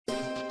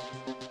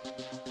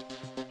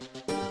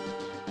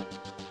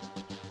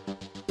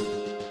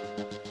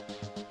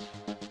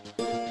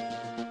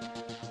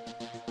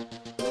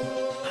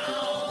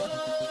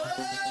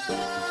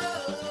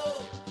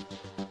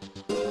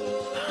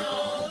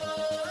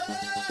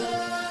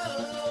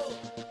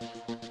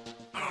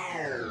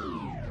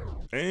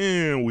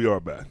And we are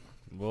back.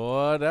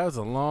 Boy, that was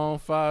a long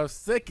 5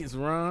 seconds,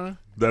 Ron.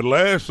 That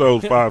last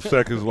show's 5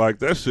 seconds, like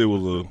that shit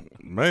was a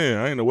man.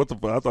 I ain't know what the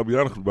fuck. I thought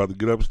Beyonce was about to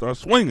get up and start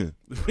swinging.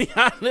 It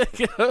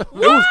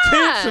was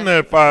tense in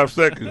that 5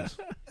 seconds.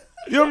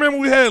 You remember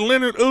we had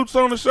Leonard Oots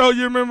on the show?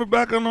 You remember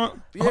back on that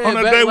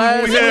day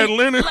when we had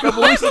Leonard? A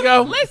couple weeks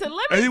ago. Listen,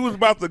 let me. And he was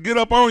about to get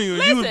up on you,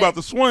 and you was about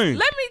to swing.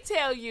 Let me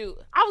tell you,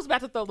 I was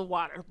about to throw the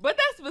water, but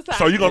that's beside.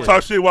 So you gonna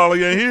talk shit while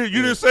he ain't here?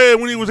 You didn't say it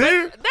when he was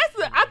here?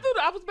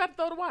 I was about to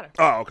throw the water.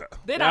 Oh, okay.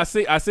 Then I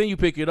seen you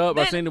pick it up.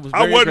 I seen it was.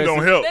 I Very wasn't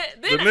aggressive. gonna help.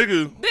 The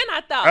nigga Then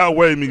I thought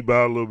outweighed me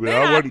by a little bit.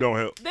 I wasn't gonna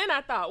help. Then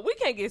I thought we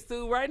can't get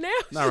sued right now.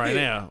 Not right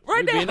now. Right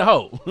You now. be in the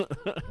hole.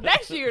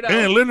 Next year though.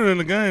 And Leonard in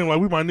the game, like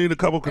we might need a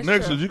couple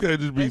connections. true. You can't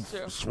just be That's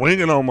true.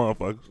 swinging on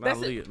motherfuckers. Not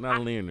Leonard.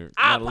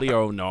 Not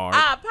Leonard.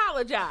 I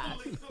apologize.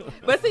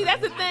 But see,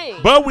 that's the thing.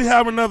 But we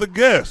have another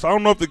guest. I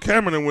don't know if the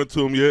cameraman went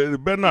to him yet.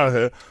 It better not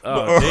have.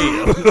 Oh,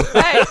 damn.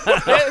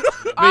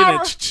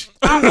 It's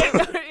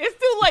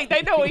too late.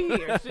 They know we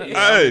here. Shit.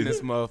 Hey,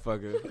 This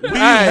motherfucker. we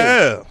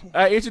have.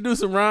 Hey,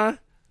 introduce him, Ron.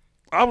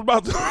 I was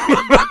about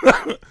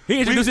to. He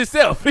introduced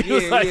himself. He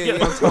was like, I'm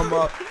talking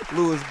about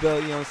Louis Bell,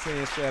 you know what I'm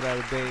saying? Shout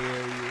out to Bay Area.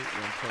 You know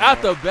what I'm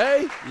out talking the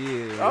bay? about?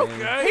 Yeah. Okay.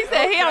 Man. He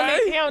said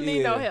he don't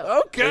need no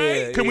help.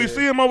 Okay. Yeah, Can we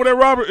see him over there,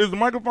 Robert? Is the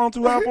microphone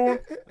too high for him?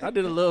 I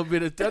did a little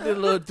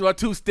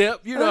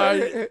two-step. You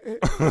know,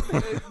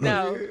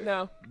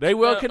 No. they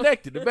well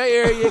connected. The Bay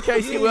Area and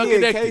KC well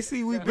connected.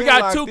 KC, we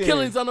got two locked in.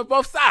 killings on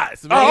both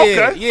sides. Man. Oh,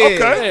 Yeah, okay, yeah,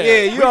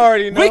 okay. Yeah, you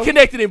already know. We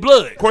connected in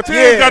blood. Cortez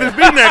Yeah. got his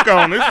V-neck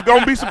on. It's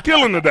gonna be some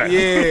killing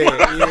today. Yeah.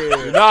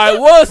 Nah, it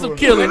was some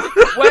killing.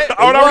 Oh, that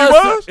already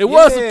was? It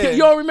was some Yeah. killing.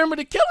 You don't remember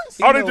the killings?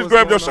 Oh, they know just what's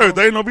grabbed your going shirt. on.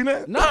 They ain't no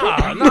V-neck? Nah.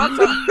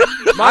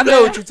 I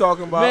know what you're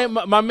talking about.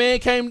 Man, my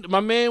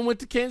man went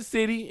to Kansas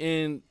City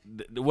and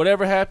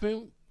whatever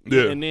happened.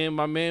 Yeah. And then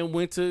my man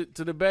went to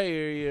the Bay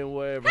Area and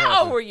whatever How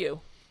happened. old were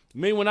you?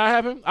 Me when that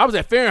happened, I was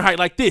at Fahrenheit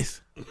like this.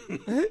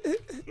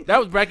 that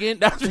was back in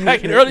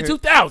the early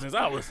 2000s.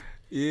 I was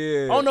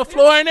Yeah. on the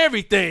floor and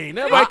everything.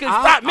 Nobody could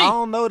stop me. I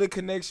don't know the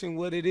connection,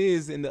 what it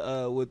is in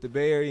the with the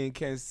Bay Area and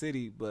Kansas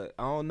City, but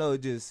I don't know.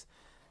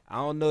 I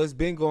don't know. It's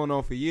been going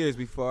on for years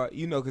before,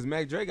 because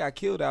Mac Dre got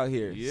killed out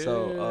here. Yeah.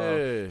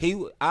 So he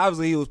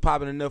was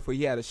popping enough where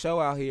he had a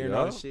show out here and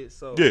all Yeah. that shit.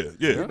 So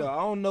Yeah. I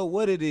don't know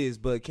what it is,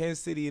 but Kansas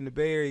City and the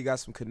Bay Area got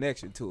some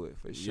connection to it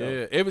for sure.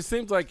 Yeah, it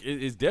seems like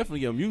it's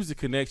definitely a music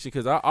connection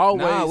because I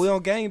always Nah, we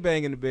don't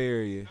gangbang in the Bay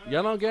Area.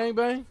 y'all don't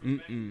gangbang.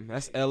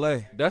 That's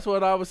L.A. That's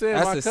what I was saying.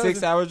 That's My a cousin.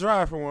 6-hour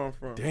drive from where I'm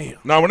from. Damn.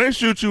 Now, when they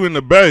shoot you in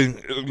the Bay,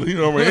 it ain't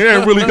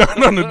really got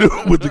nothing to do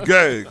with the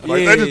gang.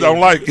 Like, they just don't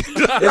like it.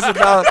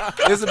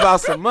 It's about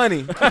some money.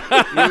 You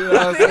know what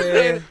I'm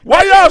saying?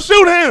 Why y'all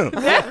shoot him?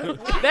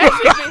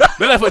 That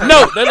They left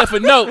a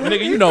note.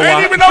 Nigga, you know Ain't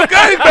why. even no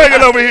gang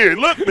banging over here.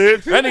 Look,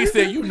 bitch. That nigga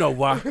said, you know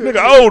why.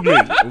 Nigga owed me.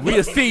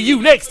 We'll see you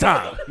next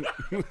time.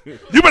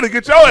 You better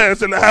get your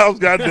ass in the house,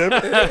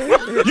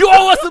 goddammit. You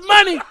owe us some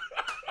money.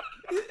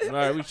 All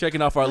right, we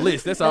checking off our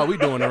list. That's all we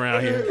doing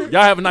around here.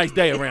 Y'all have a nice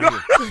day around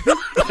here.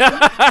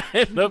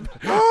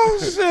 Oh,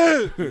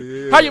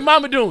 shit. How your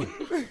mama doing?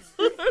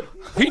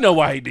 He know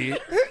why he did.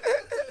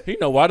 He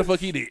know why the fuck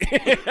he did.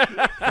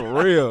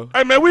 For real.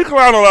 Hey, man, we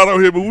clown a lot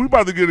over here, but we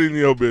about to get into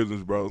your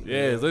business, bro.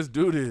 Yes, let's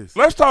do this.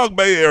 Let's talk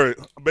Bay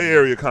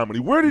Area comedy.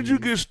 Where did you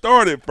get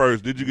started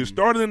first? Did you get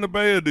started in the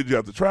Bay, or did you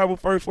have to travel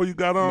first before you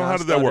got on? Nah, How I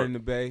did that started work? in the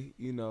Bay,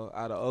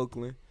 out of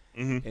Oakland.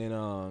 Mhm.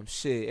 And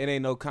it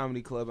ain't no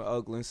comedy club in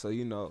Oakland, so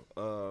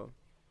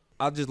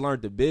I just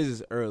learned the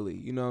business early.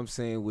 You know what I'm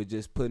saying? With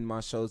just putting my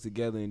shows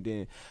together and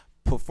then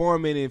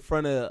performing in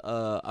front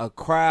of a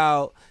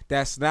crowd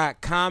that's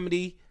not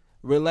comedy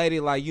related.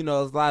 Like it's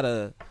a lot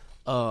of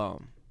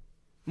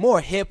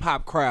more hip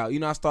hop crowd.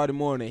 I started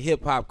more in a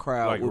hip hop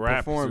crowd Like with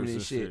rappers performing and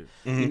and shit.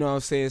 Mhm. You know what I'm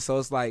saying? So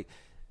it's like,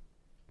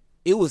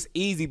 it was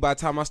easy by the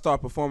time I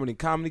started performing in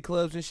comedy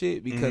clubs and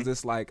shit because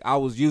it's like I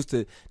was used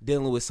to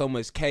dealing with so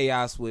much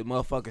chaos with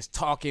motherfuckers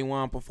talking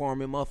while I'm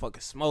performing,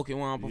 motherfuckers smoking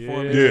while I'm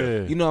performing.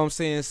 Yeah. You know what I'm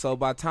saying? So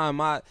by the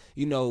time I,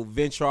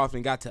 venture off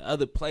and got to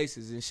other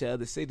places and shit,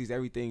 other cities,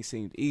 everything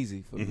seemed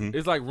easy for me.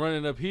 It's like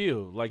running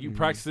uphill. Like you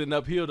practicing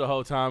uphill the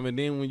whole time, and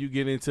then when you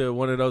get into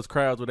one of those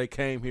crowds where they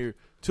came here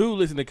to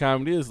listen to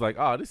comedy, it's like,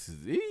 oh, this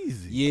is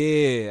easy.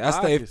 Yeah. I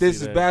If can this see is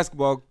that.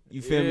 basketball,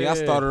 you feel me? I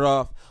Yeah. started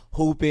off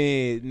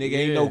hooping, nigga,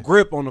 ain't Yeah. no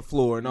grip on the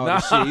floor and all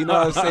that Nah. shit. You know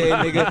what I'm saying,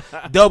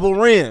 nigga? Double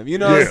rim. You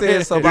know what Yeah. I'm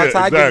saying? So by the Yeah,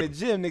 time I get in exactly.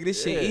 the gym, nigga,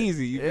 this shit Yeah.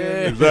 easy. You feel Yeah.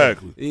 me?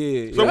 Exactly.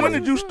 Yeah. So yeah. when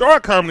did you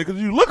start comedy? Because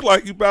you look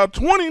like you about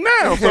 20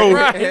 now. So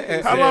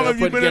Right. how long have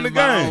you been in the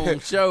My own game?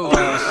 show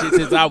and shit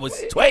since I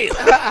was 12.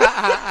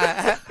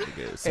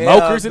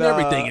 Smokers and Hell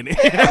everything in it.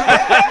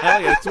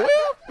 12?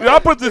 Yeah, I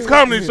put this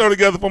comedy show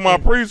together for my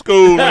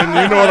preschool, and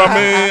you know what I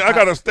mean? I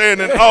got to stand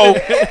and,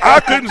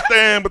 I couldn't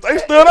stand, but they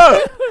stood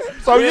up.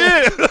 So,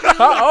 yeah.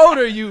 How old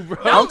are you, bro?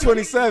 I'm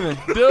 27.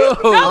 Dude,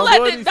 don't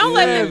let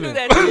them do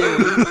that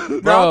to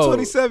you. Bro, I'm Bro.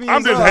 27 years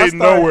I'm just old.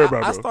 hating I started, nowhere,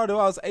 bro. I started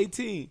when I was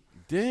 18.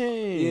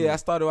 Dang. Yeah, I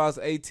started when I was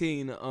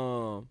 18.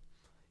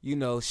 you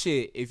know,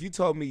 shit, if you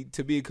told me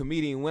to be a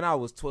comedian when I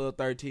was 12,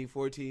 13,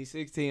 14,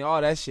 16,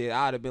 all that shit,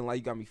 I'd have been like,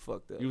 you got me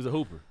fucked up. You was a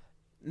hooper.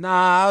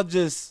 Nah, I'll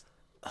just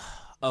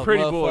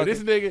Pretty boy. This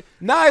nigga.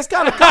 Nah, it's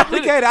kind of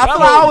complicated. I feel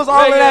like I was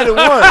all of that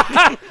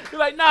at once. You're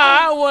like, nah,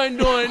 I wasn't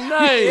doing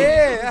nothing.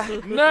 Yeah.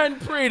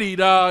 Nothing pretty,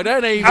 dog.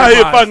 That ain't I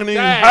ain't my fucking these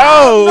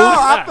style. hoes. No,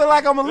 I feel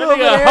like I'm a little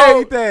bit of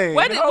everything.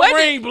 What did- No what did-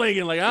 ring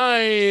blinking. Like, I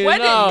ain't What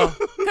know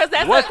Because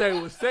that's what a,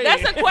 they was saying.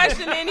 that's a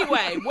question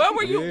anyway. Where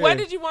were you? Yeah. Where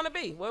did you want to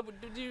be? What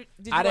did you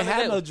I didn't wanna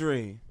have do? no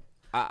dream.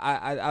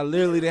 I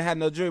literally didn't have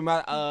no dream.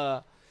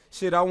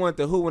 Shit, I went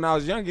to hoop when I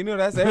was young. You know,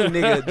 that's every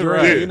nigga dream.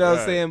 Right, You know what I'm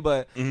right. saying?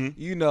 But Mhm.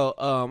 you know,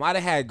 I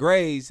done had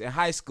grades in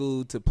high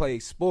school to play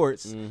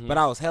sports, but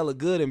I was hella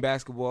good in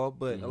basketball.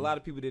 But a lot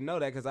of people didn't know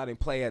that because I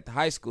didn't play at the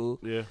high school.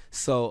 Yeah.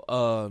 So,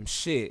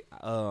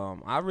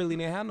 I really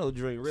didn't have no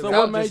dream. Really, So I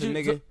what was made just a you?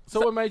 nigga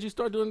So what made you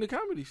start doing the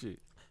comedy shit?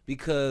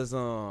 because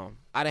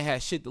I done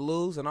had shit to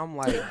lose, and I'm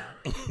like,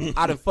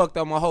 I done fucked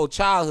up my whole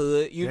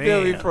childhood. You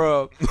feel me?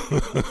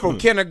 From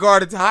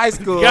kindergarten to high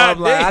school, God I'm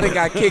like, damn. I done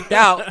got kicked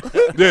out.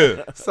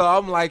 Yeah. So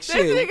I'm like, This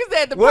shit. nigga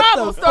said the what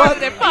problem the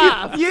started fuck?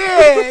 at 5.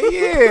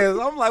 Yeah.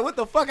 I'm like, what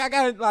the fuck? I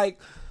got like,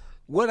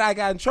 what I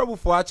got in trouble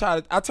for?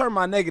 I turned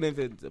my negative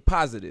into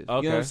positive. You know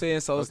what I'm Okay. saying?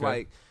 So it's Okay.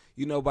 like,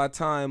 you know, by the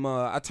time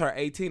I turned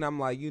 18, I'm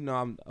like, you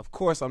know, of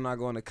course I'm not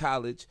going to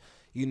college.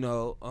 You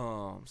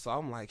know, so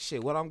I'm like,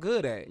 shit, what I'm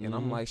good at, and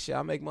I'm like, shit,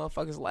 I make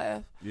motherfuckers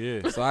laugh.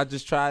 Yeah. So I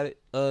just tried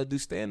to do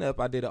stand up.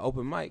 I did an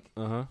open mic,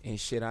 Uh-huh. and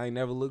shit, I ain't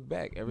never looked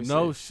back ever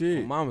No since.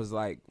 shit. My mom was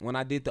like, when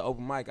I did the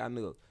open mic, I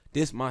knew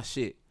this my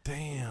shit.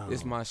 Damn.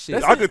 This my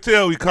shit. I could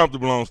tell he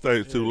comfortable on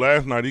stage too.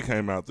 Last night he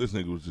came out, this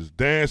nigga was just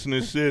dancing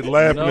and shit,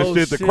 laughing No and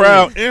shit. The shit.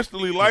 crowd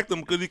instantly liked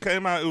him because he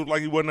came out. It was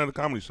like he wasn't at a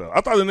comedy show.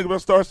 I thought the nigga about to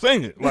start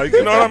singing, like,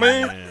 you know what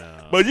I mean?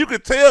 But you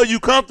could tell you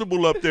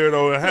comfortable up there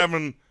though, and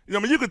having. You know,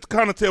 I mean, you could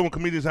kind of tell when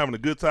comedians having a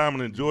good time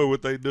and enjoy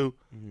what they do.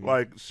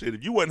 Like, shit,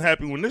 if you wasn't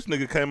happy when this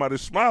nigga came out,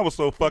 his smile was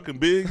so fucking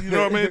big. You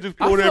know what I mean? It just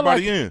pulled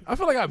everybody in. I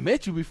feel like I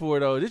met you before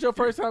though. This your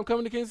first time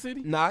coming to Kansas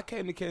City? Nah, I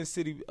came to Kansas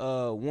City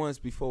once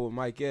before with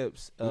Mike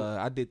Epps.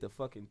 I did the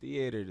fucking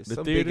theater,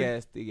 some theater? big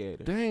ass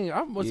theater. Dang,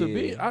 I must have Yeah.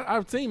 been.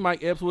 I've seen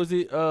Mike Epps. Was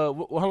it? How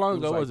long It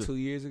was ago like was it? 2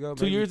 years ago.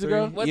 2 maybe years 3.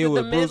 ago? Was yeah, it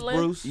with the Bruce Midland?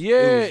 Bruce. Yeah,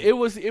 it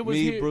was. It was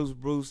me, here.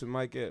 Bruce, and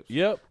Mike Epps.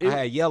 Yep. I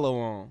had yellow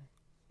on.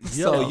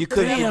 So Yellow. you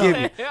couldn't Damn.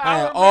 forgive me. I I had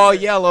remember. all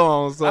yellow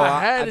on. So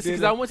I had this did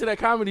because I went to that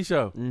comedy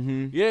show.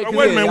 Mm-hmm. Yeah. Oh, 'cause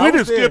wait a it- minute, I we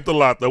was just there. skipped a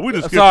lot though. We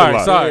just skipped Sorry, a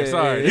lot. sorry, Yeah,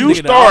 sorry. yeah. You Nigga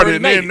started, already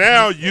and then made it.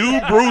 now you,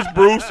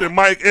 Bruce, and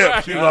Mike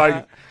Epps. You like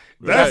that's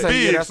That's a-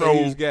 big. that's a So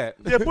huge gap.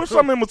 yeah, put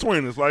something in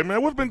between. It's like,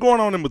 man, what's been going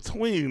on in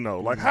between though?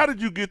 Like, how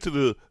did you get to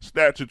the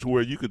stature to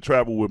where you could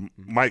travel with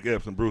Mike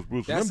Epps and Bruce?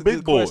 That's Them a big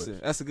good boys. question.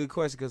 That's a good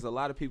question because a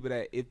lot of people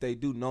that if they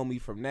do know me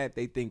from that,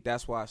 they think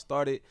that's why I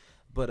started.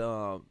 But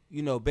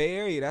you know, Bay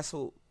Area, that's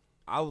what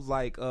I was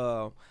like.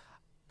 I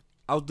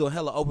was doing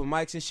hella open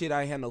mics and shit.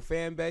 I ain't had no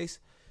fan base.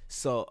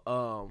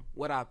 So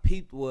what I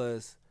peeped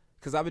was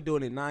because I've been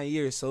doing it 9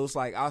 years. So it's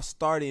like I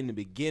started in the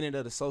beginning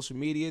of the social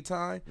media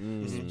time.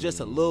 It's just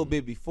a little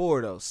bit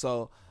before though.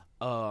 So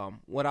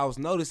what I was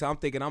noticing, I'm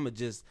thinking I'm gonna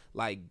just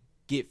like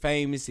get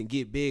famous and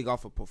get big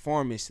off of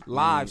performance,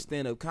 live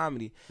stand-up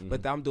comedy.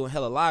 But I'm doing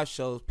hella live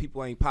shows.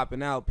 People ain't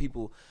popping out.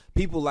 People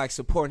like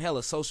supporting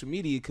hella social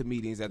media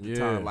comedians at the Yeah.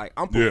 time. Like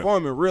I'm Yeah.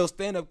 performing real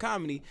stand-up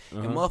comedy,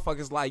 and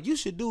motherfuckers like you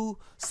should do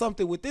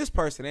something with this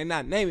person. They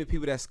not naming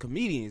people that's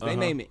comedians. They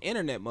naming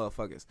internet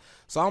motherfuckers.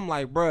 So I'm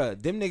like,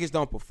 bruh, them niggas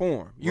don't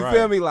perform. You Right,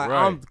 feel me? Like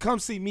right. come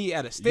see me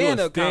at a You a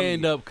stand-up comedy.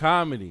 stand-up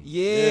comedy.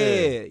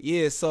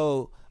 Yeah.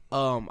 So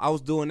I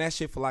was doing that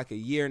shit for like a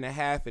year and a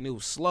half, and it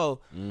was slow.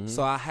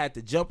 So I had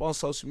to jump on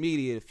social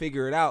media to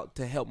figure it out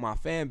to help my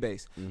fan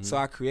base. So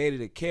I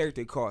created a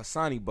character called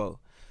Sonny Bo.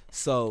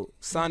 So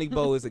Sonny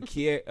Bo is a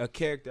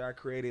character I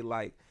created.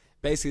 Like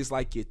basically, it's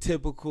like your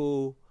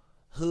typical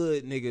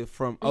hood nigga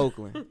from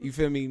Oakland. You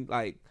feel me?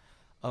 Like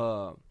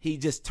he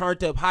just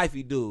turned up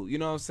hyphy dude. You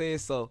know what I'm saying?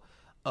 So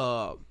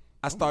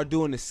I started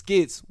doing the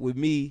skits with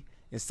me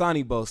and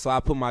Sonny Bo. So I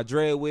put my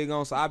dread wig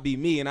on, so I be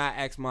me, and I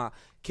ask my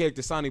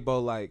character Sonny Bo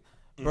like,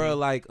 bro,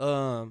 like,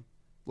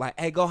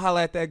 hey, go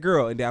holla at that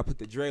girl, and then I put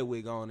the dread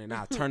wig on, and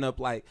I turn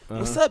up like,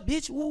 what's up,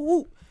 bitch? Woo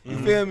woo. You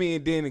feel me?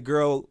 And then the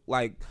girl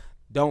like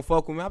don't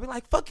fuck with me. I'll be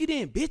like, fuck you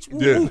then, bitch.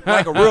 Woo Yeah. woo.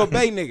 Like a real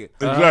Bay nigga.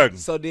 Exactly.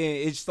 So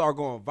then it started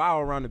going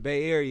viral around the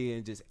Bay Area,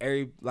 and just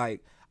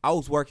like I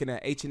was working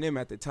at H&M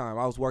at the time.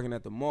 I was working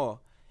at the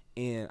mall,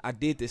 and I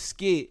did the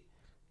skit,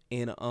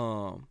 and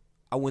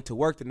I went to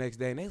work the next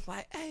day, and they was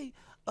like, hey,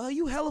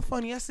 you hella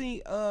funny. I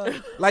seen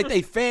like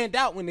they fanned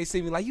out when they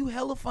see me, like, you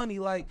hella funny.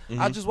 Like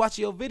I just watched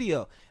your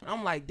video, and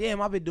I'm like,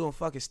 damn, I've been doing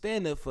fucking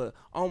stand up for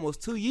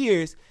almost 2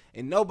 years,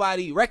 and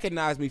nobody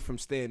recognized me from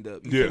stand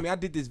up. You Yeah. feel me? I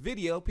did this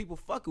video, people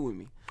fucking with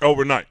me.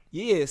 Overnight.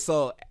 Yeah,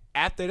 so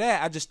after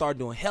that, I just started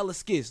doing hella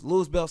skits.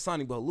 Louis Bell,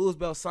 Sonny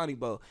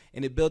Bo.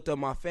 And it built up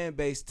my fan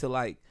base to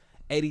like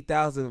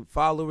 80,000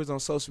 followers on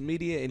social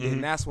media. And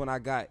then that's when I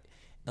got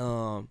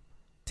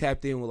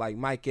tapped in with like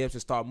Mike Epps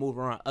and started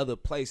moving around other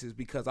places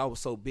because I was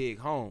so big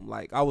home.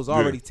 Like I was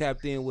already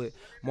tapped in with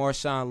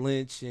Marshawn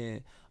Lynch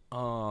and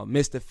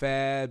Mr.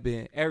 Fab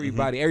and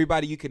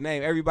everybody you can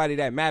name, everybody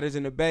that matters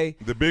in the Bay.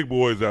 The big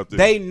boys out there.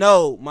 They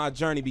know my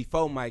journey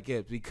before Mike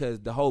Epps because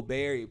the whole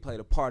Bay Area played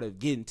a part of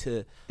getting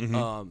to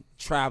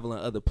traveling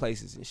other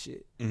places and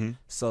shit.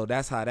 So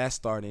that's how that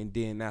started, and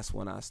then that's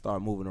when I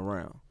started moving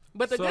around.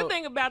 But the good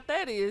thing about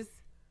that is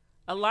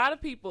a lot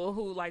of people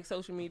who like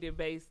social media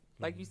based,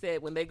 like you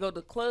said, when they go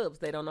to clubs,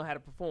 they don't know how to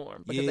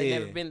perform because they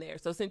never been there.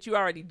 So since you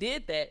already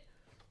did that,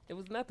 it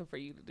was nothing for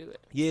you to do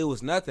it. Yeah, it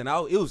was nothing.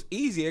 It was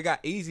easy. It got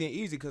easy and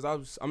easy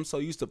because I'm so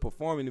used to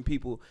performing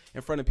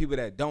in front of people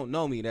that don't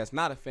know me, that's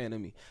not a fan of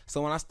me.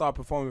 So when I started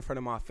performing in front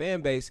of my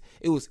fan base,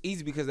 it was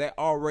easy because they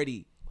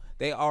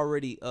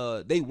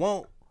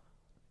want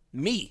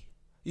me.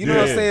 You know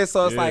what I'm saying?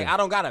 So it's like I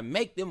don't gotta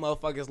make them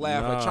motherfuckers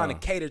laugh or trying to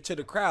cater to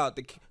the crowd.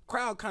 The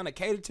crowd kind of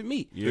catered to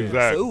me. Yeah.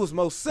 Exactly. So it was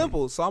most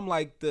simple. So I'm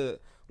like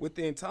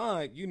within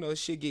time,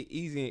 shit get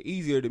easier and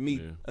easier to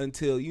me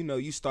until,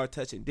 you start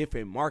touching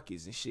different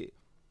markets and shit.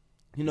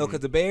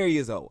 Because the Bay Area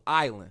is an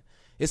island.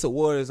 It's a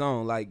war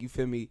zone. Like, you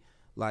feel me?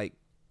 Like,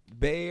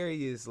 Bay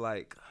Area is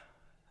like,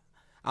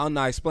 I don't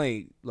know how to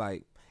explain.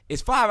 Like,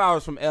 it's 5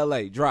 hours from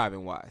L.A.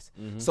 driving-wise.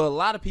 So a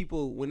lot of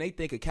people, when they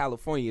think of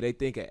California, they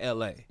think of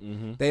L.A.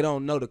 They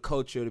don't know the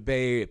culture of the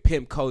Bay Area,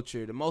 pimp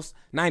culture. The most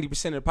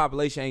 90% of the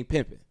population ain't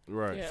pimping.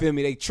 Right. Yeah. Feel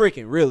me? They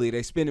tricking, really.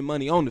 They spending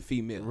money on the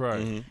female. Right.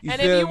 And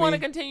if you want to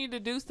continue to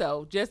do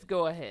so, just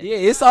go ahead. Yeah,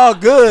 it's all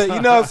good.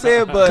 You know what I'm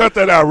saying? But cut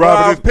that out,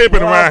 Robert. It's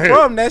pimping around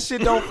here. That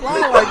shit don't fly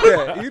like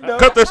that.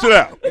 Cut that shit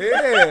out.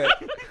 Yeah.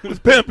 It's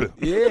pimping.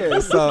 Yeah,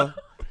 so...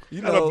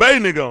 Got a Bay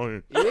nigga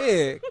on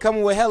here. Yeah,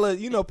 coming with hella,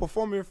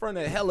 performing in front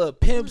of hella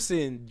pimps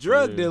and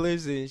drug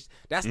dealers, and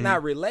that's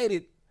not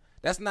related.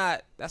 That's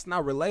not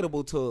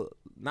relatable to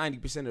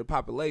 90% of the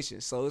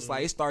population. So it's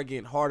like it started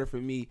getting harder for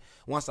me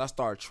once I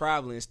started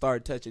traveling and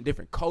started touching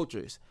different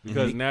cultures.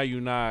 Because now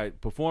you're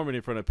not performing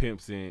in front of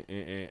pimps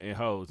and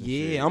hoes. And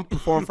shit. I'm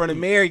performing in front of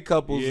married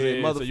couples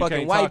and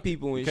motherfucking white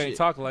people and shit. You can't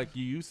talk like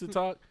you used to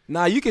talk?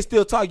 Nah, you can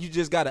still talk. You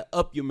just gotta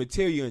up your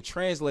material and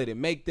translate it,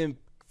 make them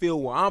feel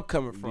where I'm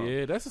coming from.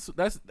 Yeah, that's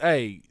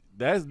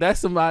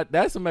some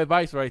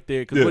advice right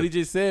there. Because what he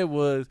just said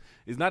was,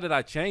 it's not that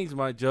I changed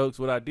my jokes.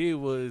 What I did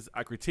was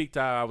I critiqued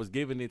how I was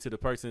giving it to the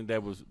person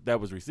that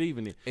was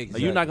receiving it. Exactly.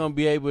 Like, you're not gonna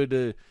be able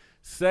to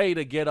say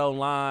the ghetto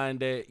line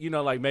that,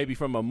 like maybe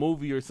from a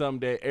movie or something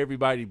that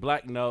everybody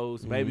black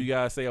knows. Maybe you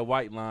gotta say a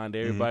white line that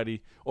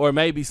everybody, or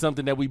maybe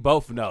something that we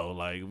both know.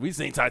 Like, we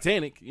seen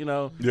Titanic,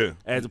 Yeah.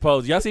 As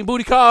opposed, y'all seen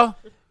Booty Call?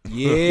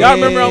 Yeah. Y'all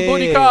remember on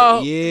Booty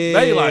Call? Yeah.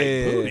 They like,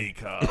 Booty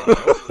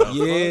Call.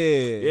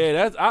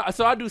 Yeah.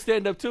 So I do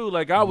stand up too.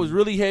 Like, I was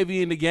really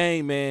heavy in the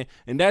game, man.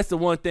 And that's the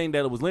one thing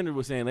that was Leonard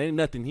was saying. There ain't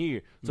nothing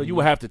here. So you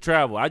would have to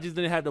travel. I just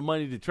didn't have the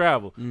money to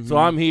travel. So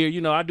I'm here,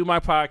 I do my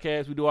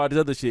podcast, we do all this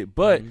other shit.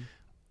 But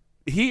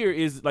here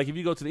is like, if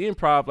you go to the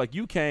Improv, like,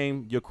 you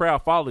came, your crowd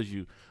follows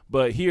you.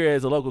 But here,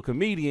 as a local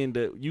comedian,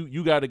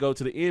 you got to go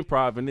to the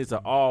Improv, and it's an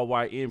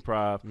all-white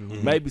Improv.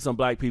 Maybe some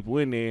black people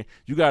in there.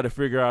 You got to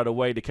figure out a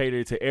way to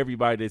cater to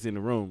everybody that's in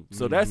the room.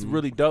 So that's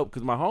really dope,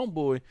 because my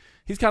homeboy,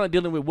 he's kind of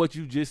dealing with what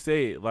you just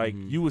said. Like,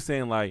 you were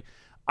saying, like,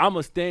 I'm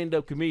a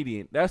stand-up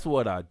comedian. That's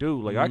what I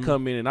do. Like, I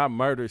come in and I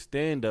murder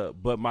stand-up.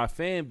 But my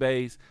fan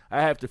base,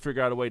 I have to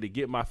figure out a way to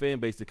get my fan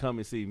base to come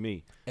and see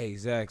me.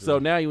 Exactly. So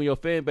now when your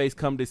fan base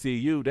come to see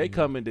you, they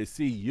coming to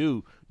see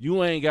you.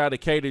 You ain't got to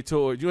cater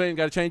towards, you ain't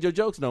got to change your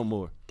jokes no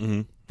more.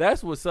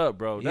 That's what's up,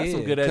 bro. That's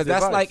some good ass advice.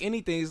 Because that's like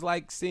anything. It's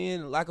like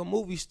seeing like a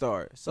movie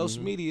star.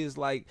 Social media is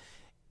like,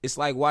 it's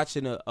like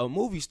watching a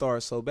movie star.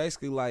 So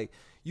basically, like,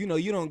 you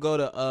don't go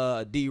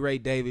to D. Ray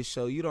Davis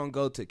show. You don't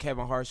go to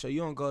Kevin Hart show.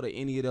 You don't go to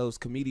any of those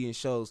comedian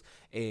shows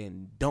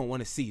and don't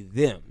want to see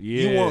them.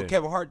 Yeah. You want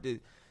Kevin Hart to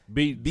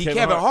be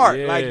Kevin Hart. Hart.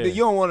 Yeah. Like, you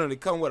don't want him to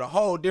come with a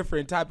whole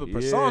different type of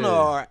persona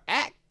or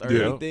act or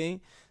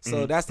anything.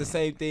 So that's the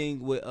same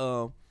thing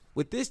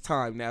with this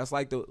time now. It's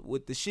like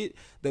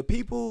the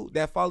people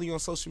that follow you on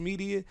social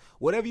media,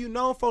 whatever you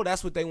known for,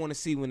 that's what they want to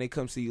see when they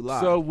come see you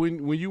live. So when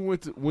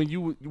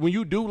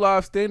you do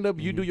live stand up,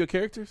 you do your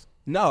characters?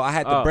 No, I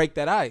had to break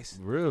that ice.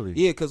 Really?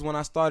 Yeah, because when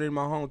I started in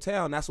my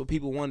hometown, that's what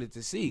people wanted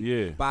to see.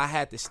 Yeah. But I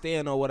had to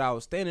stand on what I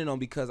was standing on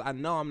because I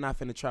know I'm not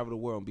finna travel the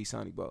world and be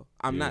Sonny Bo.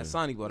 I'm not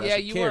Sonny Bo. That's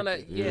a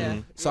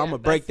character. So I'm gonna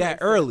break that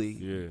early.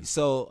 Yeah.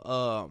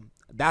 So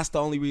that's the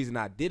only reason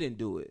I didn't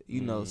do it,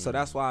 So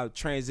that's why I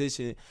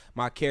transitioned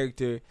my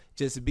character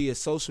just to be a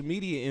social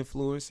media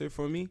influencer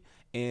for me.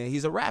 And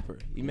he's a rapper.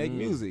 He make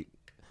music.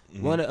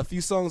 A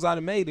few songs I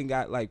done made and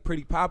got like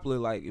pretty popular.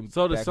 Like,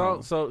 so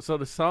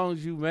the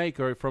songs you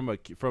make are from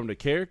the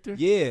character.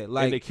 Yeah,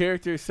 like, and the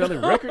character is selling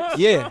records.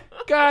 Yeah.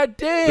 God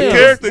damn. The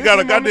character got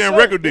a goddamn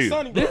record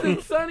deal. This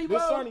is Sonny Bo.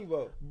 Sonny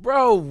Bo.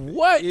 Bro,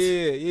 what?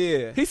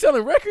 Yeah. He's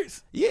selling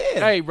records. Yeah.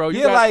 Hey, bro.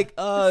 You like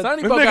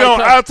Sonny this Bo nigga on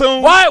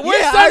iTunes. Why?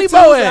 Where's Sonny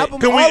Bo at?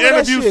 Can we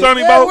interview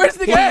Sonny Yeah, Bo? where's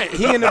the guy?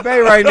 He in the Bay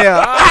right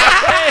now.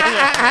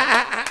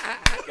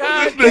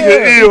 This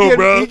nigga ill,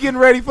 bro. He getting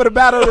ready for the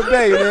Battle of the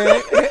Bay,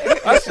 man.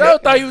 I sure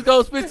thought he was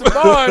gonna spit some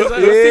bars. I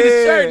see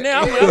the shirt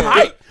now. I'm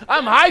hyped.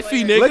 I'm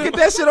hyphy, nigga. Look at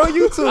that shit on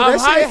YouTube. I'm That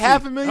shit hyphy.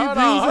 500,000 Hold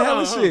views on, and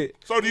hella hold on. shit.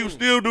 So do you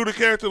still do the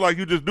character like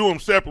you just do them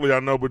separately? I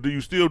know, but do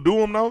you still do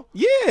them though?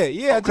 Yeah.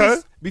 Okay.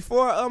 Just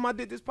before I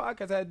did this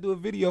podcast, I had to do a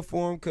video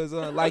for him because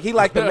like he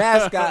like the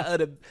mascot of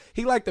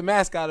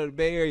the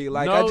Bay Area.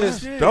 Like No I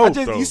just shit. Dope,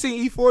 though. you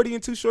seen E40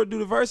 and Too Short do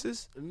the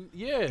verses.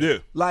 Yeah. Yeah.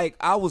 Like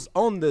I was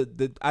on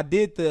I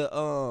did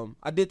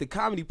the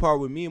comedy part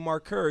with me and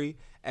Mark Curry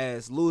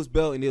as Louis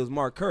Bell, and it was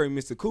Mark Curry,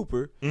 Mr.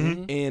 Cooper,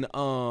 and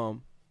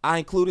I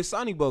included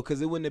Sonny Bo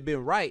because it wouldn't have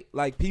been right.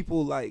 Like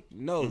people like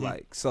know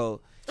like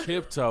so.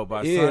 Tiptoe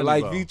by Yeah, Sonny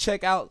like Bo. if you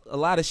check out a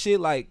lot of shit,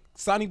 like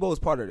Sonny Bo is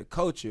part of the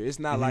culture. It's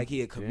not like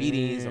he a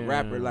comedian, he's a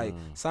rapper. Like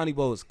Sonny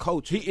Bo is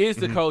culture. He is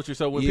the culture.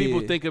 So when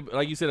people Yeah. think of,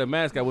 like you said, a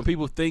mascot, when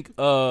people think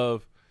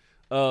of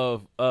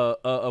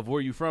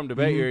where you from, the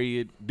Bay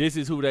Area, this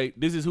is who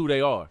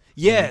they are.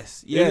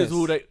 Yes, yes. This is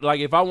who they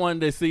like. If I wanted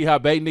to see how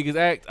Bay niggas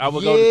act, I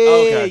would yeah, go.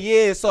 Okay.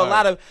 yeah. So All a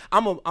lot of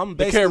I'm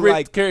basically charac-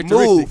 like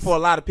characteristics. move for a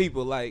lot of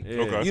people. Like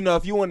Okay. you know,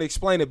 if you want to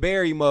explain a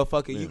Barry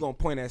motherfucker, you gonna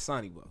point at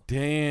Sonny Bo.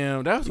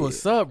 Damn, that's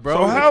what's up, bro.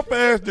 So how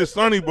fast did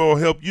Sonny Bo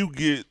help you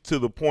get to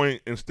the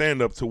point in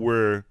stand up to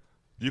where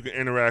you can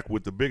interact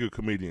with the bigger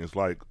comedians?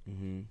 Like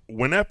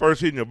when that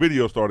first hit and your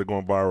video started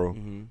going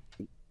viral,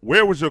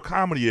 where was your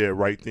comedy at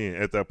right then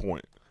at that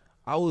point?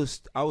 I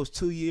was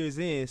 2 years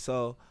in,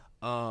 so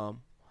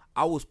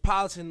I was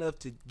polished enough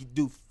to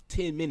do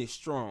 10 minutes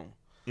strong.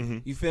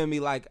 You feel me?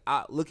 Like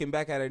looking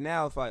back at it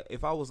now,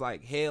 if I was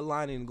like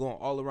headlining and going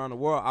all around the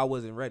world, I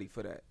wasn't ready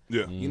for that.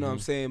 Yeah. You know what I'm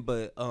saying?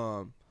 But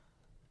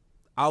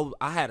I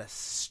had a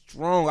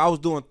strong. I was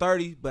doing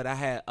 30, but I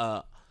had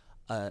a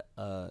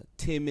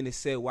 10-minute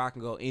set where I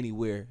can go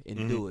anywhere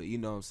and do it. You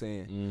know what I'm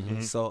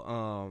saying?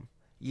 So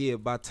yeah,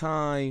 by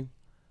time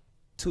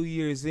 2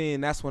 years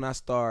in, that's when I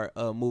start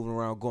moving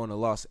around, going to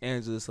Los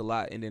Angeles a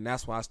lot, and then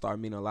that's when I start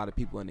meeting a lot of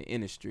people in the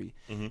industry,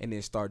 and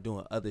then start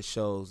doing other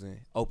shows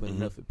and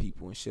opening up for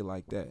people and shit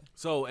like that.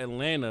 So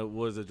Atlanta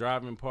was a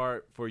driving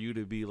part for you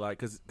to be like,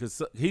 because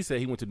he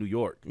said he went to New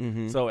York.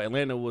 So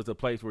Atlanta was a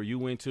place where you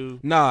went to.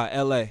 Nah,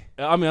 L.A.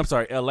 I mean, I'm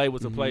sorry, L.A.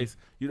 was a place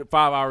 5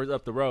 hours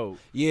up the road.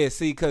 Yeah,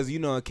 see, because, you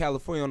know, in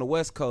California on the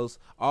West Coast,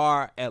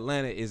 our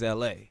Atlanta is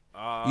L.A.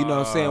 You know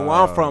what I'm saying? Where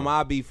I'm from,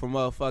 I'd be from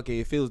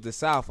motherfucking, if it was the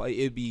South,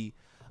 it'd be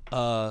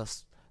the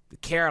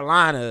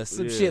Carolina,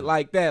 some shit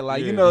like that.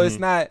 Like, you know, it's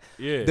not,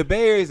 the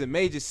Bay Area is a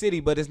major city,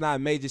 but it's not a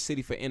major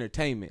city for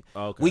entertainment.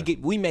 Okay.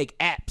 We make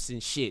apps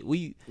and shit.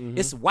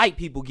 It's white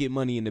people get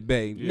money in the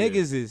Bay.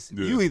 Niggas is,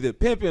 you either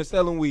pimping or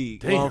selling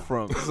weed where I'm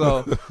from.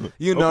 So,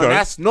 you know,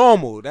 that's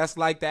normal. That's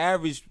like the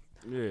average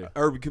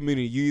urban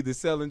community. You either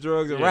selling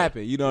drugs or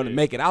rapping, you know, to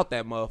make it out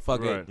that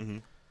motherfucker.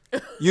 Right.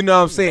 You know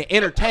what I'm saying?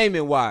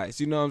 Entertainment wise,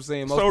 you know what I'm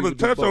saying? Most So people to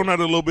do touch both. on that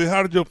a little bit,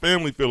 how did your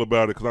family feel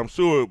about it? Because I'm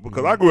sure,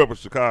 because I grew up in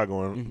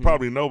Chicago, and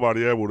probably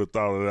nobody ever would have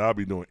thought that I'd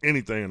be doing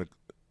anything in the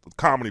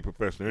comedy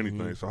profession or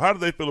anything. So how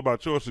did they feel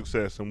about your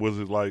success? And was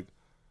it like,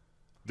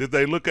 did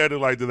they look at it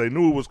like, did they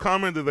knew it was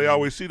coming? Did they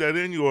always see that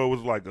in you? Or was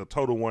it like a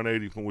total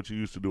 180 from what you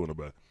used to do in the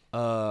back?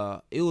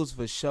 It was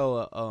for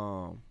sure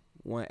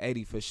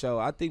 180 for sure.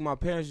 I think my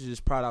parents were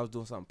just proud I was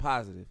doing something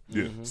positive.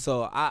 Yeah.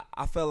 So I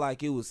felt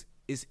like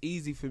it's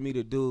easy for me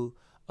to do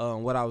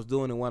what I was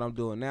doing and what I'm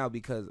doing now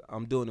because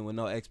I'm doing it with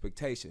no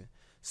expectation.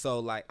 So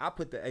like I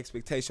put the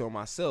expectation on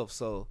myself.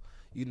 So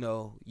you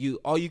know,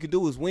 all you can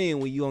do is win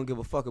when you don't give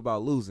a fuck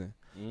about losing.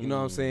 You know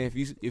what I'm saying?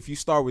 If you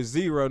start with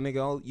zero,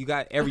 nigga, you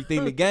got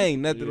everything to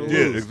gain, nothing to lose.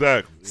 Yeah,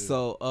 exactly.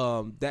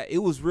 So that it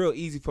was real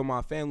easy for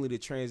my family to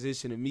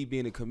transition to me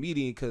being a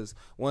comedian because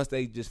once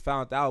they just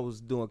found out I was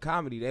doing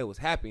comedy, they was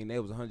happy and they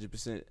was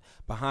 100%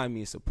 behind me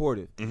and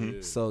supportive.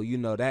 So you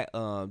know that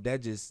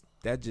just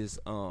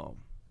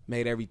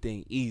made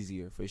everything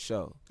easier for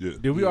sure. Yeah.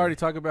 Did we already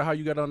talk about how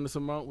you got on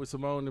the with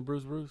Simone and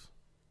Bruce?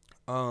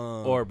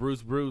 Or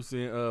Bruce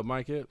and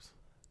Mike Epps?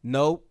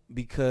 Nope,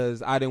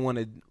 because I didn't want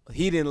to.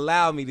 He didn't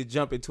allow me to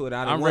jump into it.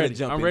 I didn't want to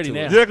jump I'm ready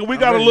into now. it. Yeah, because we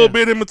got a little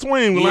bit in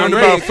between. We learned Yeah,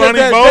 about 'cause Sonny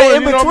the Bo. in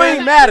and, you know, between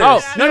man, matters.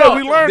 Oh, no,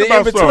 we learned the about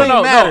in-between something.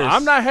 No, matters.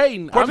 I'm not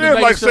hating. Because I'm there's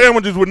just like making sure-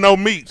 sandwiches with no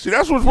meat. See,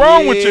 that's what's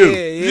wrong with you.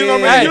 You know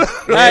what I mean?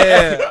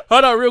 Hey,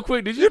 hold on real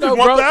quick. Did you You know, just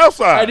want bro? the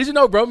outside. Hey, did you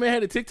know Bro Man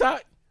had a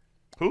TikTok?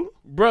 Who?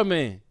 Bro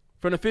Man.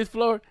 From the 5th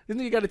floor, this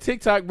nigga got a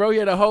TikTok, bro. He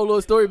had a whole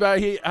little story about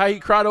how he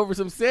cried over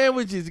some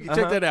sandwiches.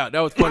 Check that out.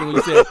 That was funny when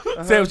you said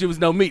sandwiches was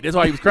no meat. That's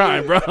why he was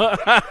crying, bro.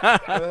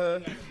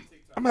 I'm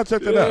going to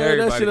check that out. Yeah, that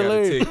Everybody shit got a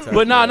hilarious. TikTok,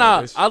 But nah,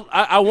 man.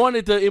 I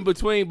wanted the in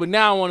between, but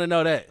now I want to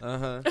know that.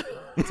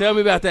 Tell me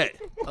about that.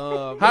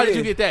 How did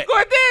you get that?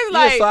 Cortez, Yeah,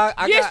 like, so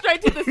I get got-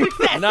 straight to the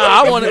success. Nah,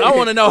 I want to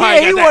know how Yeah,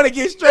 you he got want that. to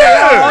get straight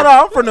out. Hold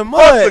on, I'm from the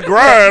mud. The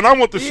grind. I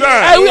want the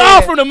shine. Hey, we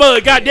all from the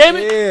mud,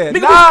 goddammit. Yeah.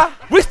 Nigga, Nah.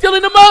 we still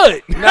in the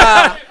mud.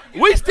 Nah.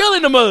 We still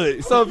in the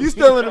mud. So if you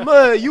still in the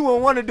mud, you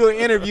wouldn't want to do an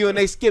interview and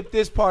they skip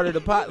this part of the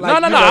pot.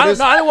 Like, No, you know, I this-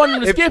 didn't want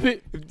him to if- skip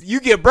it. If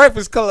you get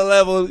breakfast color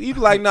level, you be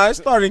like, nah, it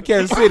started in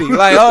Kansas City.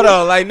 Like, hold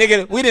on, like,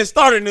 nigga, we didn't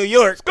start in New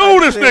York. School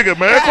this nigga,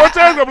 man.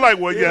 Cortez, I'm like,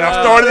 well, yeah, I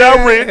started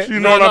out rich. You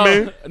know what I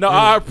mean? No,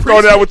 I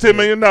Started out appreciate with $10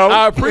 million.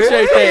 I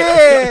appreciate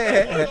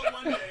that.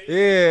 Yeah.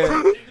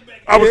 Yeah.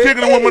 I was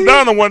kicking it with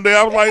Madonna one day.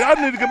 I was like, I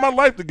need to get my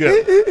life together.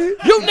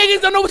 You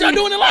niggas don't know what y'all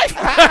doing in life.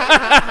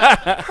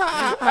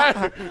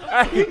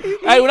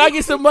 Hey, when I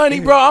get some money,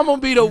 bro, I'm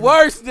gonna be the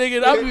worst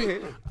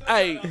nigga.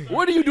 Hey,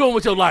 what are you doing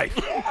with your life?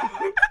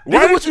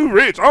 Why ain't you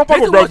rich? I don't fuck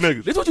with broke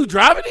niggas. This what you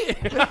driving in?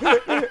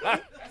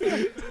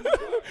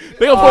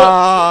 They'll put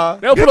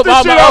up Get all this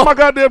shit my out old, my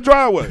goddamn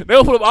driveway.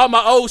 they'll put up all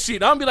my old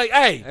shit. I'm gonna be like,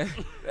 hey,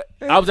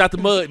 I was out the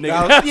mud,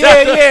 nigga.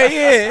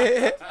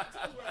 Yeah.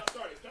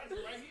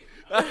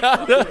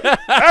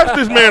 Ask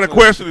this man a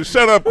question and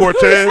shut up,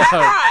 Cortez.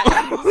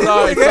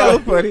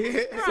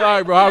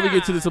 Sorry, bro. How we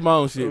get to the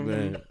Simone shit,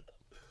 man?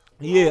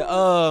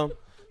 Yeah.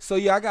 So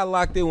yeah, I got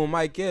locked in with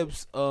Mike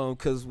Epps.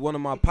 Cause one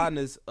of my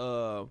partners,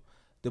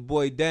 the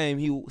boy Dame,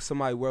 he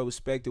somebody well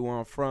respected where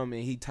I'm from,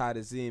 and he tied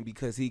us in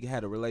because he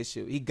had a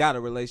relationship. He got a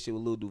relationship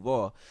with Lil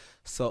Duval.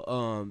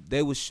 So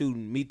they was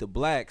shooting Meet the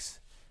Blacks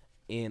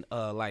in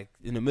like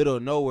in the middle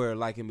of nowhere,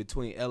 like in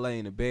between LA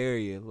and the Bay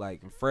Area,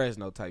 like in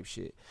Fresno type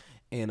shit.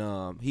 And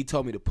he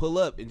told me to pull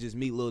up and just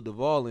meet Lil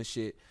Duval and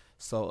shit.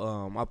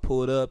 So I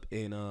pulled up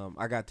and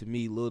I got to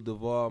meet Lil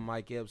Duval,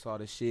 Mike Epps, all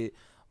the shit.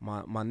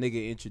 My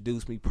nigga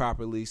introduced me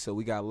properly, so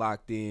we got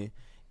locked in.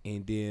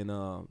 And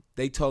then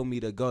they told me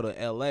to go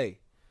to L.A.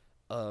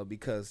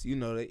 Because, you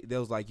know, they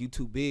was like, you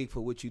too big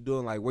for what you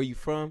doing. Like, where you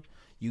from?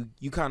 You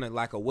kind of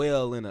like a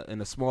whale in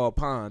a small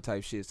pond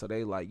type shit. So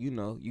they like, you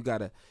know, you got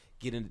to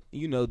get in,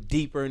 you know,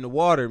 deeper in the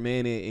water,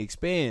 man, and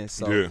expand.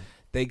 So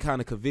they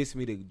kind of convinced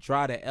me to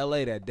drive to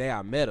L.A. that day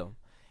I met him.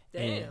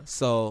 Damn. And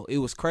so it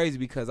was crazy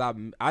because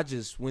I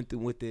just went through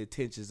with the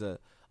intentions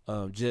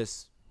of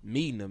just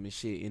meeting them and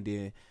shit. And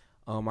then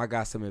I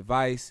got some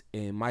advice,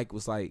 and Mike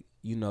was like,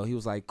 you know, he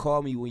was like,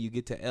 call me when you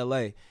get to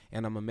L.A.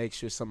 and I'm going to make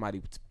sure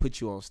somebody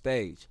put you on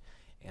stage.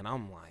 And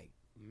I'm like,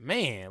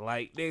 man,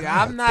 like, nigga,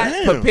 I'm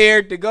not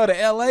prepared to go to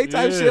L.A.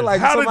 type shit.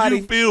 Like, how somebody,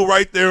 did you feel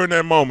right there in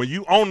that moment?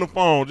 You on the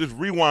phone, just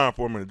rewind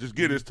for a minute. Just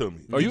get this to me.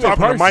 Are you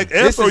talking to Mike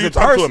Epps or you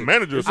talking to a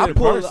manager? Or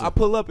I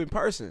pull up in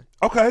person.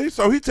 Okay,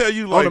 so he tell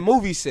you like on a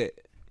movie set.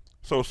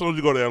 So as soon as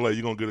you go to LA,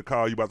 you're gonna get a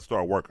call. You about to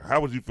start working.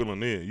 How was you feeling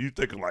then? You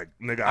thinking like,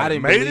 nigga, I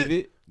didn't made believe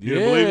it. You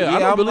didn't believe it? I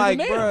don't I'm believe like,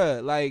 it now.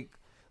 bruh,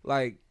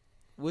 like,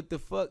 what the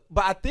fuck?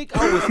 But I think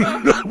I was.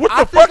 What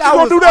I the fuck think you I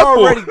gonna was do that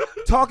already for?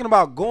 talking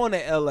about going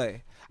to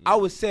L.A. I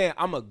was saying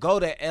I'm gonna go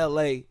to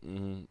L.A.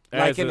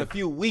 Like in a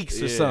few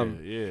weeks or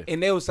something. Yeah.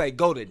 And they would say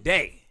go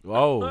today.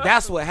 Whoa.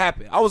 That's what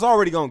happened. I was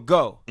already gonna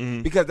go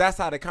because that's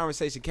how the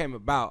conversation came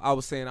about. I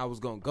was saying I was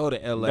gonna go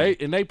to L.A.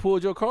 They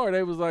pulled your car.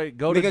 They was like,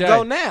 go Nigga, today.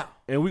 go now.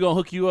 And we gonna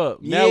hook you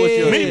up. Now what's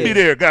your Yeah. Meet me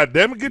there,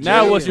 goddamn it. Get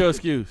Now your what's your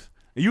excuse?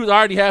 You was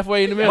already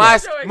halfway in the middle.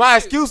 My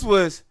excuse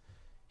was,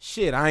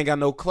 shit, I ain't got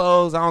no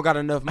clothes. I don't got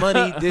enough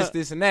money.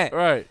 This, and that.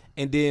 Right.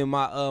 And then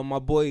my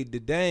boy, the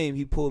Dame,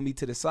 he pulled me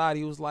to the side.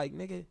 He was like,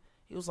 nigga,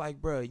 he was like,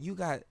 bro, you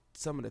got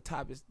some of the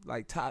top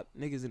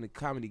niggas in the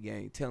comedy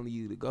game telling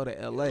you to go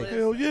to L.A.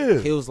 Hell yeah.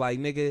 He was like,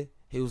 nigga,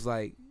 he was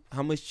like,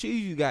 how much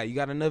cheese you got? You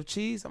got enough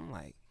cheese? I'm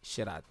like,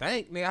 shit, I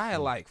think, nigga, I had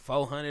like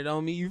 400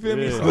 on me. You feel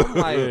me? So I'm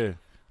like,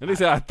 And they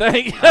said, I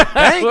think.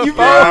 thank you,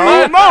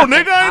 I don't know,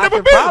 nigga. I ain't never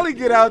could been. probably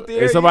get out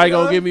there. Is somebody you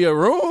know? gonna give me a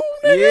room?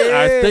 Nigga? Yeah.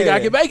 I think I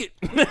can make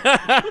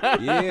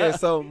it. Yeah,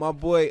 so my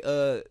boy,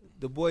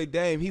 the boy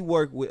Dame, he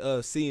worked with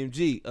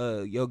CMG,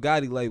 Yo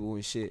Gotti label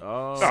and shit.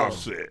 Oh,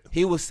 shit.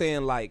 He was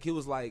saying like, he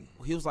was like,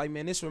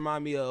 man, this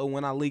remind me of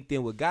when I leaked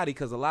in with Gotti,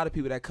 because a lot of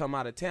people that come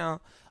out of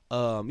town,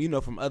 you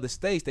know, from other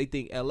states, they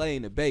think L.A.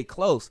 and the Bay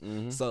close.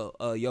 So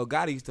Yo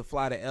Gotti used to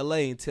fly to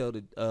L.A. and tell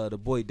the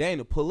boy Dane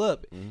to pull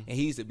up, and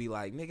he used to be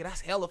like, nigga,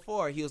 that's hella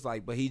far. He was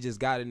like, but he just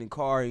got in the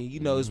car, and you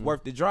know, it's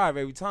worth the drive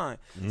every time.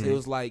 So it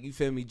was like, you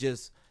feel me?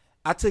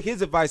 I took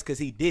his advice because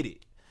he did it.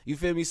 You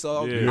feel me?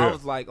 So I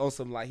was like on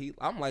some like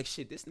I'm like,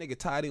 shit, this nigga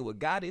tied in with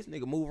Gotti. This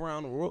nigga move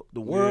around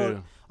the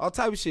world, all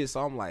type of shit.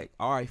 So I'm like,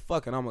 all right,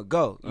 fuck it, I'm gonna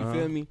go. You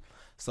feel me?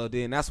 So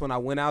then that's when I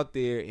went out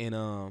there, and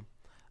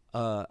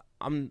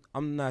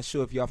I'm not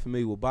sure if y'all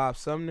familiar with Bob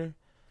Sumner.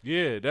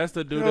 Yeah, that's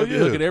the dude that be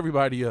hooking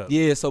everybody up.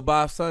 Yeah, so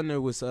Bob Sumner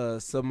was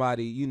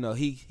somebody, you know,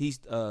 he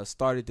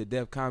started the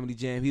Def Comedy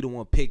Jam. He the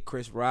one picked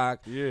Chris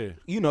Rock. Yeah.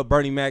 You know,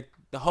 Bernie Mac,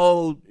 the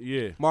whole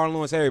Marlon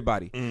Lawrence,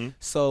 everybody.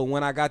 So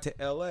when I got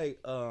to L.A.,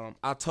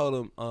 I told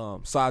him,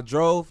 so I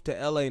drove to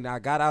L.A. and I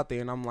got out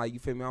there and I'm like, you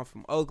feel me? I'm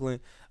from Oakland.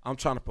 I'm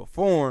trying to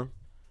perform.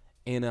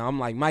 And I'm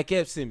like, Mike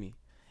Epps sent me.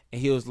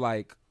 And he was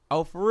like,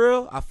 oh, for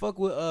real? I fuck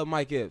with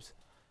Mike Epps.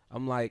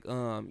 I'm like,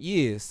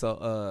 yeah.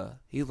 So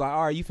he was like,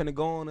 all right, you finna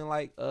go on in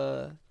like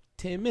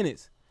 10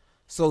 minutes.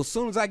 So as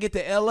soon as I get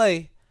to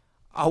LA,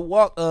 I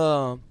walk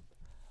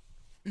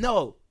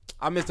no,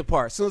 I missed the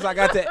part. As soon as I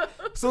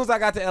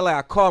got to LA,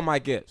 I called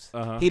Mike Epps.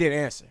 He didn't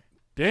answer.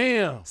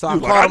 Damn. So I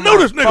called know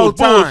this nigga was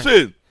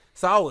bullshit.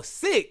 So I was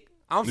sick.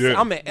 I'm in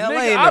LA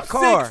Nigga, in the I'm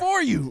car. sick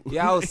for you.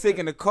 Yeah, I was sick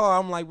in the car.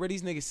 I'm like, bro,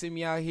 these niggas send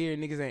me out here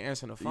and niggas ain't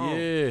answering the phone.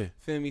 Yeah.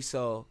 Feel me?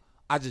 So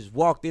I just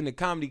walked in the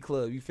comedy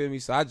club, you feel me?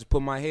 So I just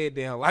put my head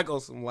down like on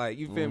some like,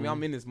 you feel me?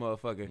 I'm in this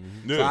motherfucker.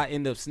 So I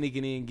end up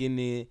sneaking in, getting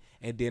in,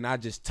 and then I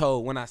just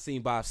told, when I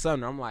seen Bob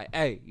Sumner, I'm like,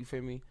 hey, you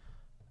feel me?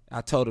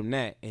 I told him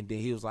that, and then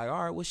he was like,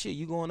 all right, well, shit,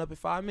 you going up in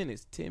 5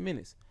 minutes, 10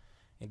 minutes.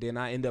 And then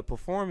I ended up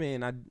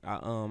performing, and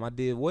I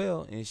did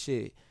well and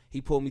shit. He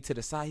pulled me to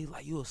the side. He's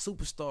like, "You a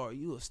superstar.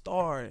 You a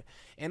star."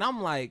 And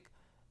I'm like,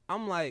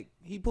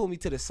 he pulled me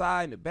to the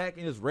side in the back,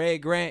 and it's Red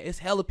Grant. It's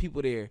hella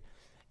people there.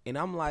 And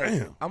I'm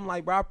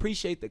like, bro, I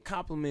appreciate the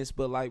compliments,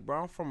 but like,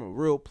 bro, I'm from a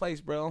real place,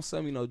 bro. Don't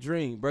sell me no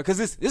dream, bro, because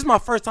this is my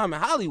first time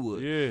in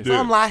Hollywood. Yeah. So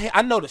I'm like,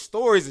 I know the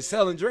stories of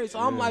selling drinks. So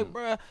I'm like,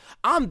 bro,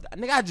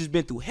 I just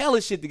been through hella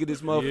shit to get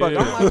this motherfucker. Yeah.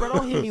 I'm like, bro,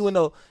 don't hit me with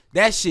no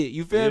that shit.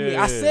 You feel me?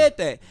 I said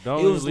that.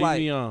 Don't it was leave like,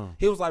 me on.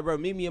 he was like, bro,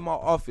 meet me in my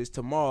office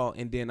tomorrow,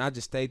 and then I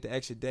just stayed the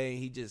extra day, and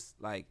he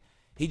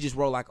just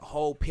wrote like a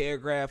whole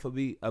paragraph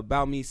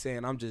about me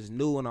saying I'm just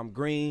new and I'm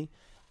green.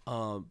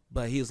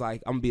 But he was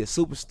like, I'm gonna be a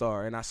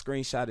superstar, and I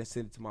screenshot and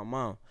sent it to my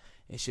mom,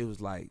 and she was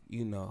like,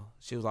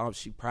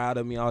 she proud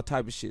of me, all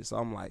type of shit. So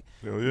I'm like,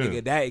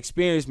 nigga, that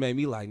experience made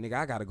me like, nigga,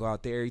 I gotta go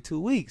out there every 2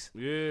 weeks.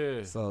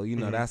 Yeah. So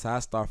that's how I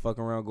start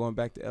fucking around, going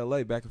back to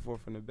LA, back and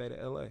forth from the Bay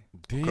to LA.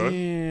 Damn.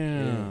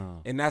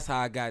 Yeah. And that's how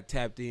I got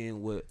tapped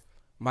in with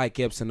Mike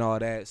Epps and all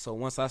that. So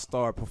once I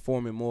started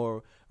performing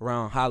more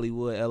around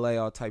Hollywood, LA,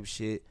 all type of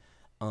shit.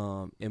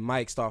 And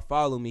Mike started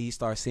following me. He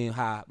started seeing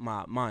how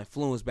my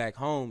influence back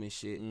home and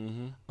shit.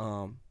 Mm-hmm.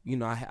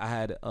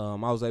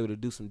 I was able to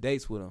do some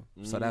dates with him.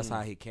 So that's how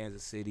I hit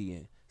Kansas City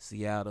and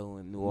Seattle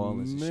and New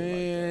Orleans and shit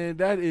like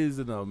that. That is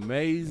an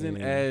amazing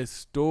ass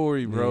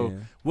story, bro. Yeah.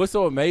 What's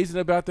so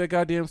amazing about that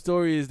goddamn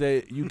story is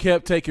that you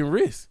kept taking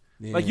risks.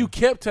 Yeah. Like, you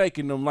kept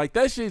taking them. Like,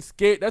 that shit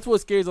scared. That's what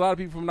scares a lot of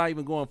people from not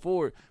even going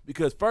forward.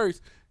 Because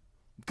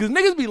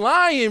niggas be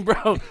lying,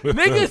 bro.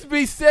 Niggas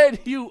be setting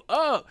you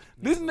up.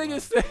 This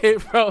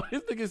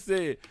nigga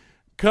said,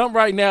 come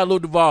right now, Lil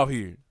Duval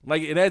here.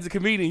 Like, and as a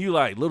comedian, you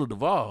like, Lil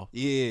Duval?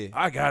 Yeah.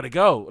 I gotta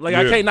go. Like,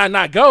 I can't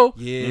not go.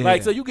 Yeah.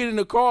 Like, so you get in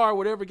the car,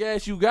 whatever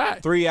gas you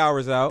got. 3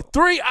 hours out.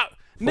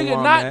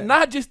 Nigga,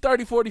 not just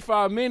 30,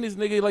 45 minutes,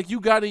 nigga. Like,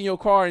 you got in your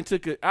car and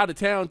took an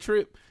out-of-town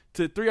trip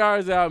to 3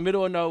 hours out,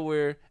 middle of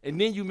nowhere, and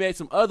then you met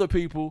some other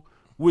people,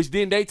 which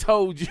then they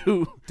told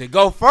you to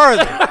go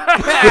further.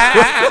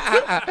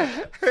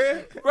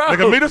 Bro,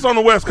 Nigga, meet us on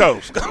the West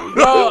Coast.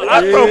 bro,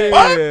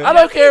 I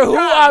don't care who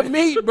I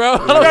meet, bro.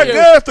 I You don't got care.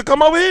 gas to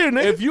come over here,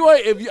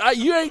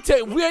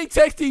 nigga. We ain't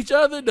text each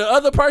other. The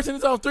other person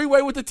is on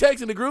three-way with the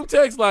text, and the group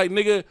text like,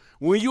 nigga,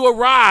 when you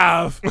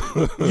arrive,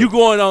 you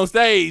going on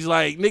stage.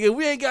 Like, nigga,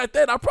 we ain't got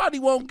that. I probably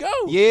won't go.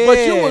 Yeah. But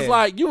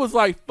you was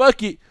like,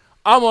 fuck it.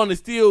 I'm on the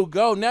still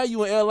go. Now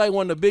you in LA,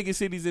 one of the biggest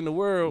cities in the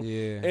world.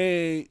 Yeah.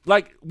 And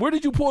like, where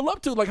did you pull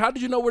up to? Like, how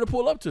did you know where to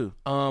pull up to?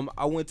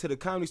 I went to the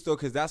Comedy Store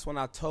because that's when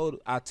I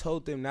told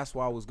them that's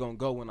where I was gonna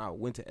go when I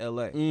went to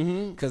LA.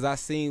 Because I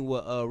seen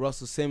what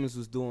Russell Simmons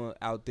was doing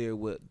out there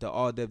with the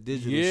All Def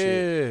Digital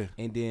shit.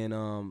 And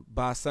then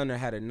Bob Sumner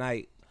had a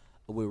night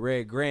with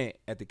Red Grant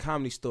at the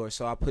Comedy Store,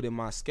 so I put in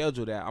my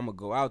schedule that I'm gonna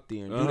go out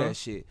there and do that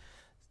shit.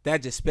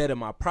 That just sped up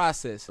my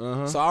process.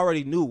 So I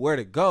already knew where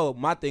to go.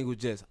 My thing was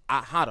just,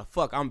 how the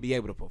fuck I'm gonna be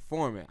able to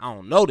perform it? I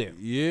don't know them.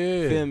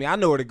 Yeah. Feel me? I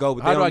know where to go,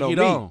 but How they do I don't get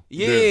know me. on?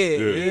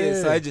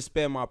 Yeah. So it just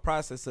sped my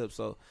process up.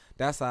 So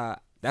that's how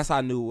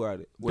I knew where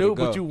to go.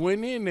 But you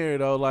went in there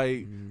though,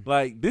 like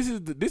this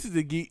is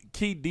the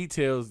key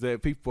details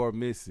that people are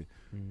missing.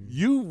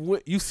 You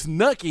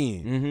snuck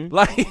in,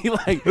 like this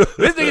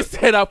nigga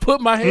said. I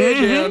put my head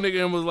down,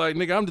 nigga, and was like,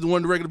 nigga, I'm just one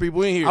of the regular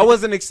people in here. I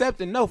wasn't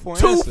accepting no for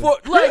an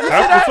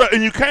answer.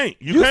 And you can't.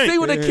 You see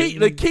what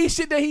the key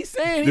shit that he's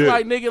saying. He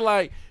like, nigga,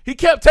 like he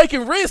kept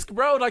taking risk,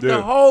 bro. Like the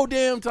whole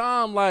damn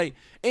time, like,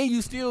 and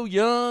you still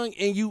young,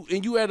 and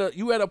you at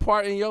a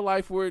part in your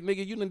life where,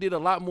 nigga, you done did a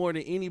lot more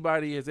than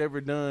anybody has ever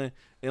done.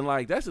 And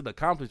like, that's an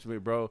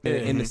accomplishment, bro.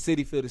 And the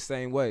city feel the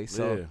same way.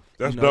 So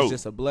that's dope. It's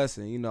just a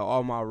blessing.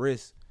 All my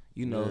risks,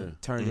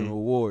 turned into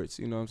rewards.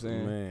 You know what I'm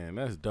saying? Man,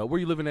 that's dope. Where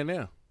you living at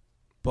now?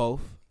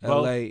 Both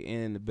LA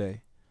and the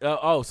Bay.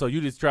 So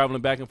you just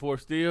traveling back and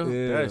forth still?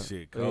 Yeah. That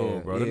shit cool,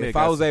 bro. Yeah. If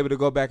I was able to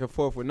go back and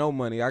forth with no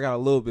money, I got a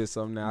little bit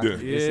something now. Yeah.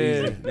 It's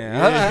easy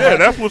now. Yeah,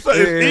 that's what's up.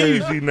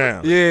 It's easy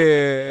now.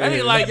 Yeah. I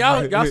ain't like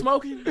y'all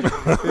smoking.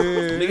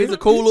 Nigga, it's a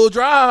cool little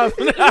drive.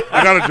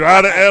 I gotta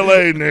drive to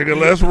LA, nigga.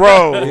 Let's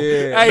roll.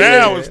 Yeah.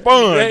 Now it's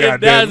fun. Now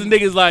Goddamn. the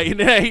niggas like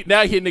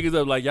now hit niggas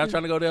up like, y'all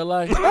trying to go to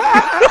LA?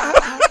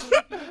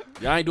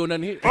 Y'all ain't doing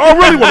nothing here. I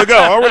really want to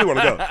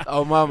go.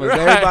 Oh, mamas.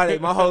 Everybody,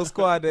 my whole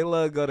squad, they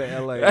love to go to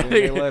LA. Man.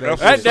 They love that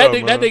That's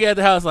shit. That nigga at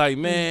the house like,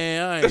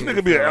 man, I ain't This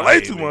nigga be in LA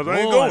too much.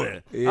 I ain't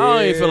going. I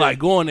don't even feel like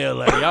going to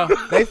LA, y'all.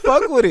 They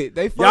fuck with it.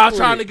 Y'all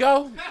trying to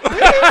go?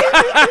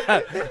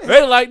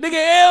 They like,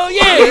 nigga, hell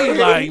yeah. He's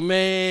like,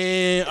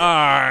 man, all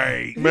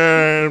right.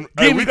 Man,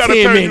 Give we me gotta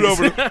 10 turn minutes.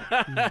 you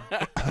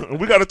over.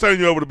 We gotta turn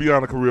you over to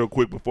Bianca real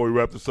quick before we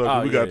wrap this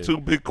up. We got 2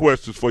 big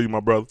questions for you,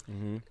 my brother.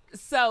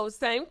 So,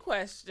 same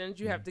questions.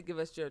 You have to give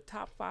us your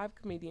top 5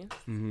 comedians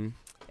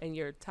and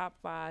your top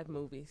 5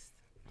 movies.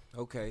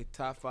 Okay,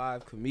 top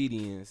 5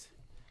 comedians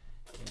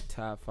and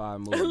top 5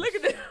 movies. Look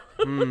at that.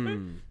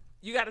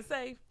 You got to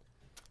say.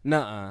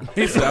 Nuh-uh.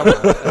 He said,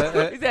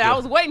 I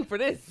was waiting for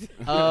this.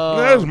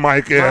 That's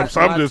Mike Epps.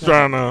 I'm just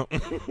trying to.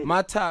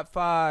 My top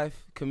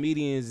 5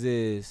 comedians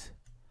is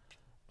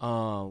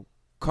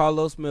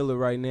Carlos Miller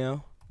right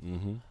now.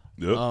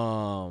 Yep.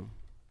 I'm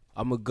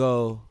gonna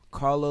go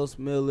Carlos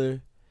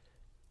Miller,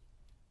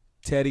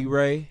 Teddy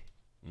Ray,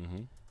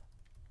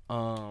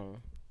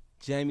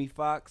 Jamie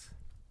Foxx,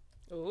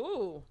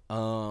 Ooh.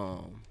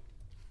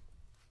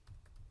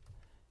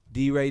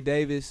 D. Ray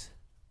Davis,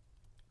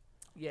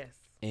 Yes.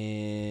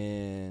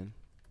 and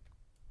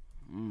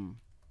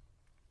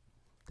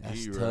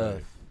that's D-Ray.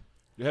 tough.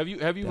 Have you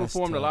That's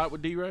performed a tough. lot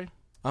with D-Ray?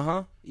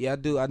 Yeah, I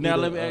do. Now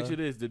let me ask you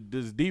this: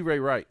 does D-Ray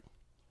write,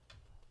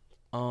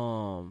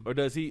 or or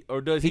does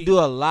he do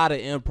a lot of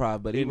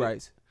improv, but he In it.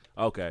 writes.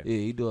 Okay. Yeah,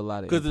 he do a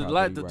lot of Because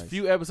improv. the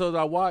few episodes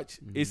I watched,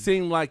 it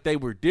seemed like they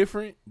were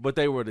different, but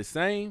they were the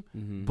same.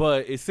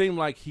 But it seemed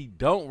like he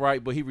don't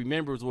write, but he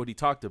remembers what he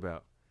talked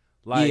about.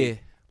 Like, Yeah.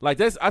 like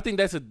I think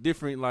that's a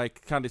different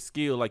like kind of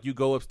skill. Like you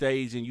go up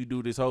stage and you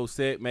do this whole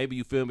set. Maybe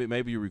you film it,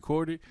 maybe you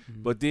record it,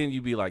 but then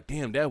you be like,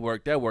 damn, that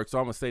worked. So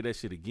I'm gonna say that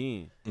shit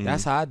again.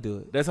 That's how I do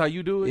it. That's how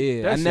you do it.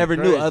 Yeah, That I shit never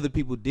knew crazy. other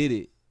people did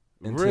it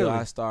until Really?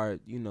 I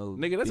started,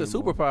 Nigga, that's a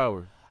being more-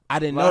 superpower. I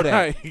didn't know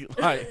that.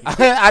 Like,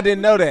 I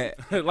didn't know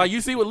that. like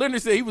you see what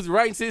Leonard said, he was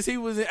writing since he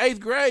was in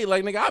 8th grade.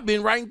 Like, nigga, I've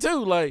been writing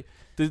too. Like,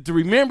 to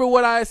remember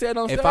what I said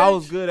on stage. If I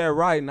was good at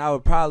writing, I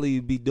would probably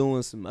be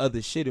doing some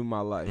other shit in my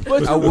life.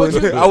 But I you- would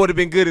but you- I would have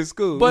been good at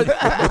school. but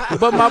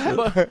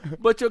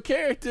but your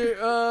character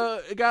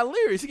got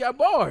lyrics. He got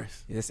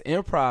bars it's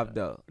improv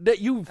though. that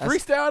you That's-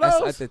 freestyle That's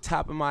those. at the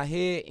top of my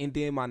head, and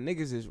then my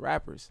niggas is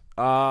rappers.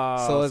 So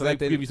So it's they like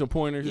they- give you some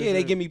pointers. and Yeah, they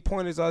shit? give me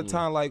pointers all the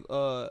time. Like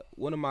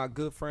one of my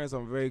good friends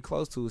I'm very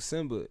close to is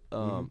Simba.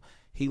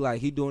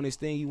 He doing his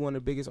thing. He one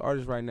of the biggest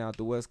artists right now at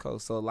the West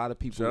Coast. So a lot of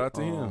people Shout out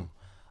to him.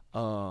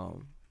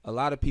 A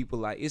lot of people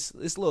like it's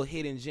little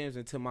hidden gems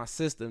into my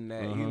system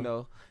that you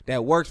know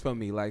that works for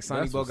me. Like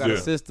Sonny That's Bo what's got a up.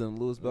 system,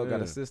 Louis Bell got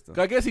Yeah. a system.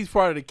 I guess he's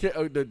part of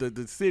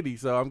the city,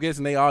 so I'm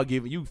guessing they all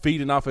giving you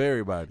feeding off of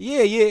everybody.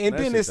 Yeah, and That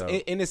then shit it's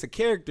dope. and it's a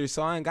character,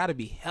 so I ain't got to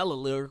be hella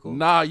lyrical.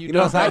 Nah, You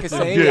know, so I can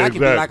say Yeah, I can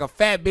be exactly. like a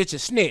fat bitch, a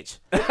snitch.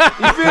 You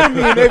feel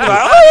me? And they be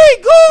like, "Oh,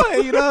 he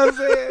going," you know what I'm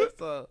saying?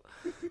 So,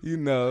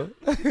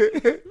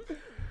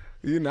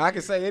 you know, I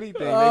can say anything.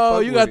 They Oh,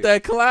 fuck you with got it.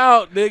 that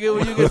clout, nigga.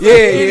 When you can Yeah,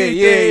 say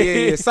yeah.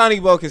 anything. Sonny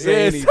Bo can say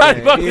Yeah, anything.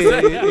 Sonny Bo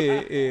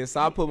can Yeah.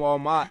 So I put all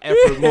my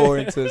effort more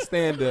into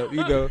stand up.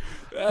 You know,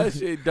 That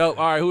shit dope.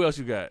 All right, who else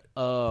you got?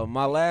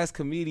 my last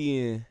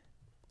comedian.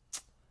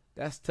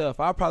 That's tough.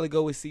 I'll probably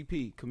go with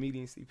CP,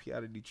 comedian CP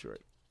out of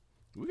Detroit.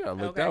 We gotta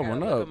look Okay, that I one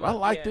gotta look up. him I up,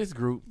 like yeah. this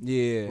group.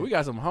 Yeah. We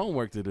got some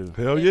homework to do.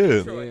 Hell yeah.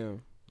 Detroit. Yeah.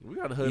 We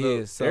gotta hood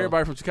Yeah, up. so-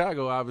 Everybody from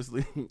Chicago,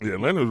 obviously. Yeah,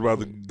 Leonard was about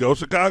to go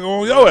Chicago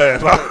on your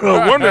ass. I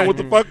was wondering what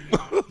the fuck.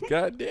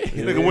 God damn.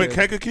 Nigga went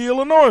Kankakee,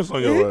 Illinois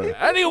on your ass.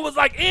 That nigga was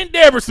like in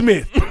Deborah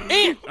Smith.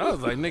 I was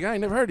like, nigga, I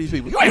ain't never heard these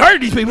people. You ain't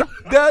heard these people.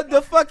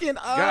 The fucking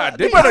God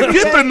You damn. better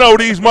get to know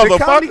these The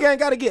comedy motherfuckers. game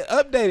got to get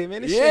updated,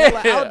 man. This Yeah, shit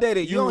hella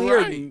outdated. You you don't hear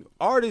right.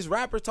 artists,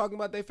 rappers talking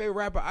about their favorite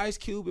rapper, Ice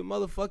Cube and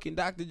motherfucking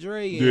Dr.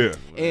 Dre and,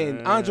 Yeah.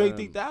 and Andre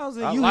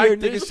 3000. I You like hear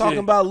this niggas talking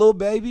shit. about Lil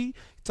Baby,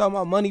 talking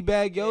about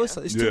Moneybag Yo. It's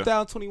Yeah.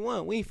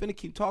 2021. We ain't finna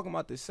keep talking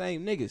about the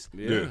same niggas.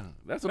 Yeah.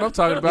 That's what I'm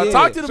talking about. Yeah.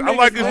 Talk to them I niggas,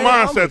 like his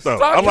man. mindset, though.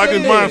 Talk I to like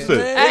his them niggas, mindset.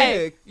 man.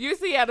 Hey, you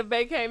see how the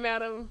Bay came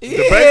out of him? The Bay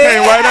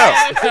came right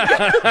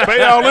out.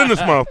 Bay all in this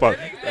motherfucker.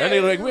 That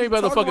nigga like, we ain't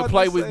about to Talk fucking about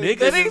play the with same- The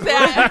niggas. nigga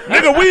said,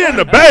 Nigga, we in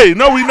the Bay.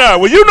 No, we not.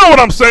 Well, you know what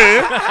I'm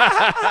saying.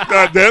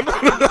 God damn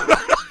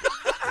it.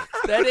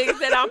 that nigga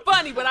said, I'm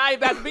funny, but I ain't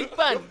about to be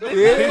funny. He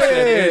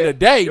said, in the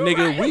day, You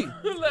nigga, right. we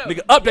Look. nigga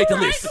update the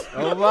list.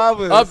 Oh,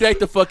 mama. Update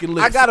the fucking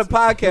list. I got a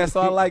podcast, so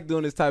I like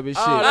doing this type of shit.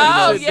 Oh, You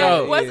that Oh, shit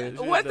know? yeah.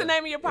 dope. What's the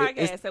name of your podcast?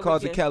 It's that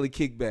called we the can- Cali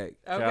Kickback.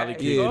 Cali Okay.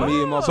 Kickback. Yeah,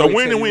 me and my So boy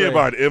when Teddy do we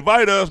Ray.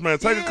 invite us, man?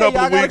 Take a Yeah, couple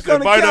y'all of gotta weeks, come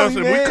to invite Cali, us,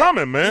 and we man.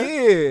 coming, man.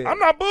 Yeah. I'm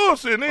not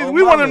bullshitting. Nigga. Oh,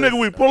 We one of them mamas.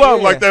 niggas we pull out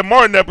Yeah. like that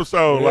Martin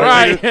episode. Like,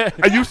 Right.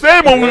 nigga. And you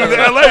said when we was in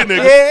LA,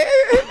 nigga. Yeah.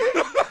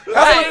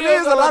 That's what it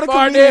is. A lot of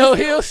Bardell comedians.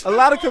 Hills. A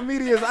lot of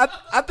comedians.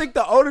 I think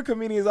the older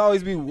comedians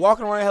always be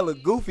walking around hella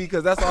goofy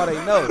because that's all they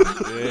know.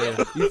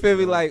 Yeah. You feel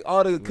me? Like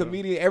all the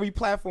comedian, every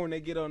platform they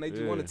get on, they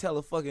just Yeah. want to tell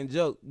a fucking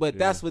joke. But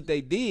that's what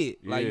they did.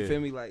 Like you Yeah. feel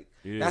me? Like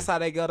Yeah. that's how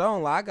they got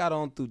on. Like I got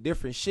on through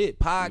different shit,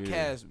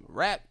 podcast,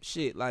 rap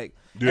shit. Like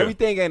Yeah.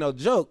 everything ain't no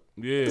joke.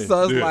 Yeah.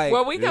 So it's Yeah. like.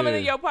 Well, we coming Yeah.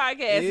 to your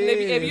podcast, and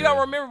if you don't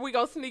remember, we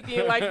gonna sneak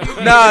in like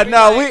you. Nah, Be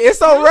no, like,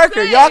 it's on "You record.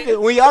 said." Y'all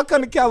can when y'all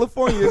come to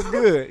California, it's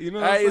good. You know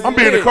what I'm Hey, saying? I'm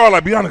be in the car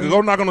like, Bianca,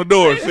 go knock on the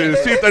door and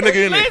see if that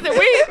nigga in there. Listen,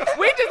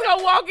 we just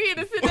gonna walk in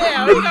and sit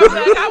down. You know what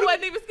I'm saying? I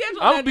wasn't even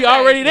scheduled. I'm gonna that be today.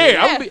 already there.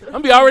 Yeah. I'm gonna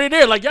be already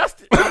there. Like y'all,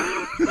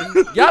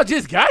 y'all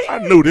just got I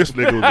it. knew this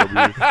nigga was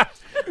gonna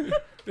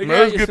be. Man,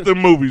 let's get the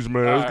movies,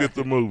 man. Let's All get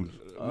the movies.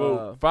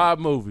 5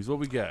 movies. What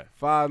we got?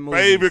 5 movies.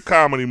 Favorite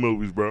comedy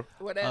movies, bro.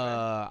 Whatever.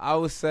 I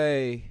would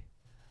say,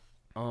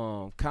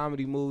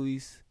 comedy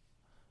movies.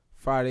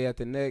 Friday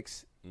After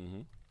Next.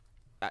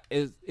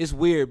 It's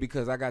weird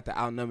because I got the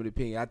outnumbered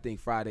opinion. I think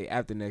Friday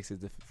After Next is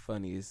the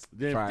funniest.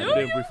 Then, Friday.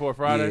 then before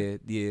Friday.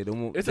 Yeah. The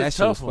one, It's that a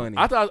shit was tough one.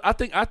 funny.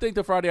 I think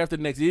the Friday After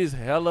Next is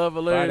hella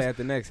hilarious. Friday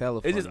After Next,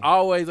 hella funny. It's just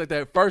always like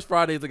that first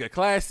Friday is like a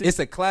classic. It's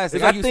a classic.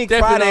 It's like I you think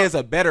stepping Friday up- is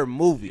a better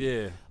movie.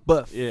 Yeah.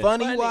 But Yeah.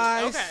 funny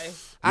wise, okay.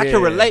 I Yeah.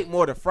 can relate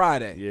more to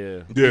Friday.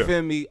 Yeah. You Yeah.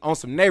 feel me? On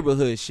some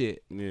neighborhood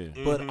shit. Yeah.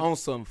 But on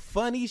some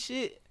funny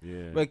shit,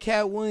 Yeah. but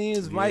Cat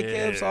Williams, Mike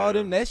Epps, all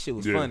them, that shit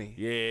was Yeah. funny.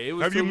 Yeah. It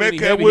was Have too you met many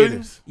Cat heavy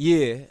Williams?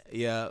 hitters.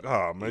 Yeah.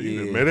 Oh man, you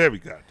Yeah. done met every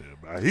goddamn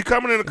guy. He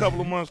coming in a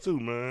couple of months too,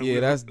 man. Yeah,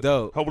 that's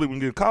dope. Hopefully we can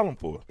get Colin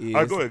for it. Yeah,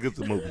 All right, go ahead, get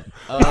the movie.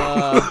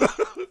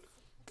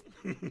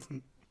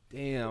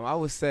 Damn, I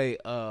would say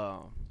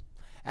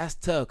that's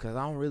tough because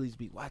I don't really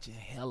be watching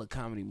hella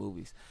comedy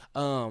movies.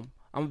 I'm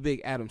a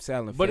big Adam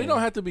Sandler fan. But it don't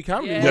have to be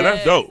comedy. Yeah. Yeah,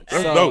 that's dope.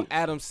 That's so dope.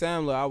 Adam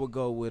Sandler, I would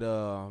go with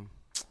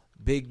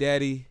Big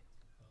Daddy.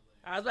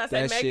 I was about to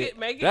say, That shit.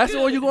 make it. That's the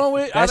good. one you going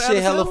with? That shit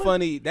Adam hella Sandler?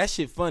 funny. That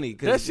shit funny That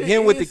because shit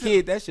him with the is-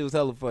 kid, that shit was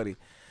hella funny.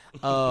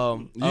 What's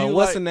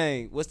like- the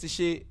name? What's the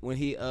shit when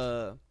he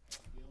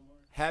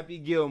Happy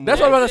Gilmore? That's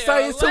what I'm about to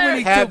say. It's too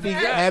many.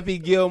 Happy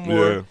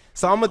Gilmore. Yeah.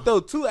 So I'm gonna throw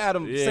 2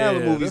 Adam Yeah,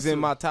 Sandler movies that's in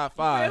my top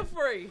Feel 5.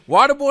 free.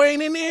 Waterboy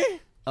ain't in there.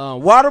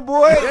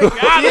 Waterboy.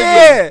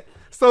 Yeah.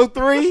 So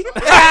 3.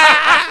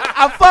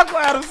 I fuck with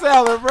Adam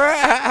Sandler, bro.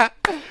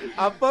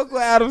 I fuck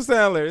with Adam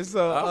Sandler.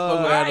 So I fuck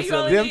with Why Adam you Sandler.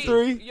 only them need-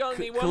 3. You only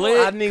need one Click,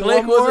 more. I need Click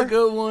one was more. a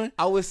good one.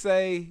 I would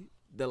say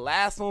the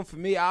last one for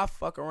me, I'll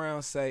fuck around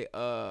and say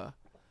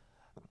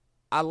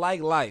I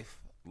like Life.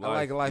 I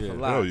like Life yeah. a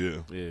lot. Oh yeah.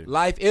 Yeah.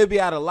 Life, it'll be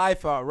out of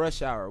Life or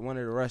Rush Hour, one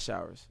of the Rush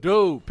Hours.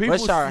 Dude, people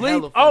Rush Hour sleep.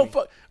 hella Oh funny.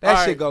 fuck. That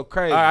All shit right. go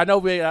crazy. All right,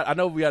 I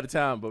know we out of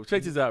time, but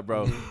check this out,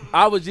 bro.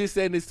 I was just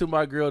saying this to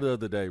my girl the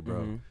other day,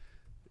 bro.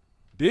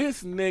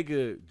 This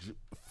nigga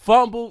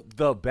fumbled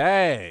the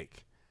bag.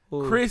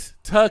 Who? Chris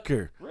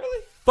Tucker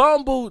Really?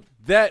 fumbled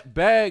that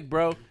bag,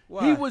 bro.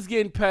 Why? He was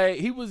getting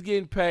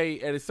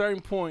paid at a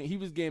certain point. He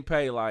was getting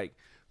paid like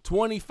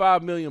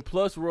 25 million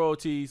plus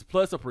royalties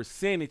plus a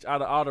percentage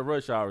out of all the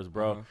Rush Hours,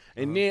 bro.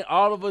 And then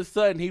all of a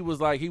sudden he was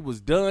like he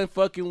was done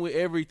fucking with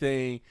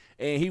everything,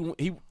 and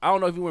he I don't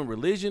know if he went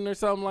religion or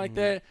something like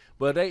that,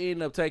 but they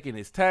ended up taking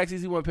his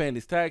taxes. He wasn't paying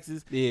his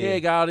taxes. Yeah. He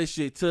had got all this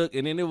shit took,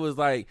 and then it was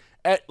like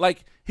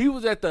he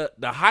was at the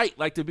height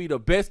like to be the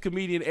best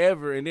comedian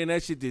ever, and then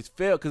that shit just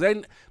fell because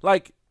they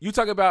like you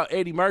talk about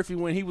Eddie Murphy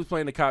when he was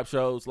playing the cop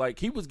shows, like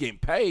he was getting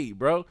paid,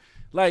 bro.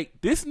 Like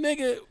this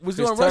nigga was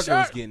Chris doing Rush Tucker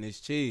Hour. was getting his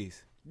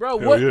cheese. Bro,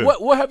 Hell what, yeah.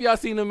 what have y'all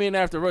seen him in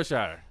after Rush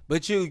Hour?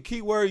 But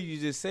key word you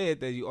just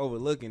said that you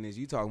overlooking is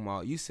you talking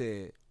about, you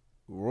said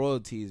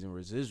royalties and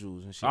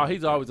residuals and shit. Oh, like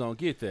he's that. always gonna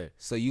get that.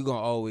 So you gonna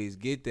always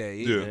get that.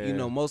 Yeah. You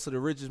know, most of the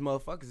richest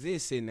motherfuckers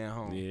is sitting at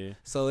home. Yeah.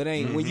 So it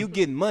ain't when you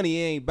getting money,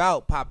 it ain't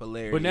about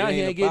popularity. But now It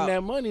he ain't getting about-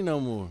 that money no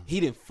more.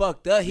 He done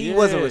fucked up. He Yeah.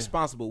 wasn't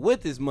responsible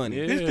with his money.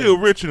 Yeah. He's still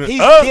richer than He's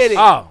us. getting.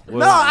 Oh, no,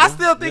 well, I yeah.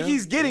 still think Yeah.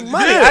 he's getting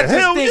money. Yeah, I just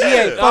hell think he ain't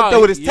yeah. fucked Oh,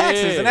 up with his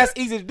taxes, yeah. and that's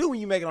easy to do when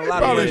you making a lot of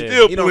Probably money.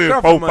 still You know, pulling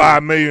girlfriend money.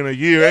 $4-5 million a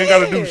year. Ain't got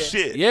to do Yeah.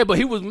 shit. Yeah, but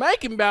he was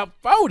making about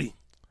 40.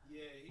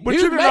 But He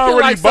you was done making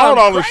already like bought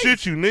something all the crazy.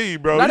 shit you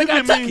need, bro. Now You they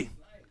got get me? taken.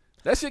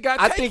 That shit got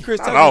I taken. think Chris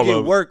Not all Tucker of get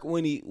it. work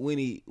when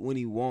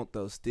he want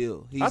though.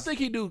 Still, I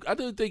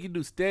do think he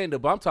do stand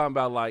up. But I'm talking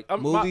about like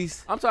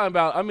Movies? I'm talking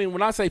about. I mean,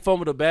 when I say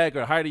fumble the bag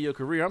or height of your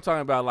career, I'm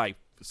talking about like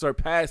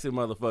surpassing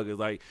motherfuckers.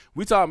 Like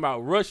we talking about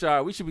Rush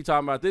Hour. We should be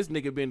talking about this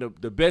nigga being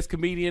the best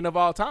comedian of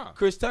all time.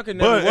 Chris Tucker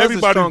never But was a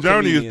everybody's strong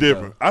journey is comedian,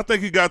 different. though. I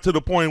think he got to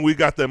the point where he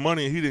got that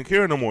money and he didn't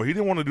care no more. He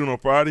didn't want to do no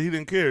Friday. He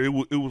didn't care. It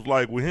was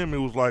like with him, it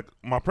was like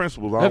my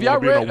principles. I Have don't y'all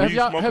want to be in read? no Have weed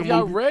y'all smoking have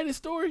y'all movie. read his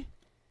story?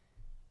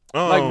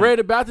 Like read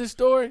about this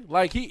story?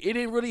 Like it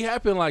didn't really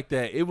happen like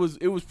that. It was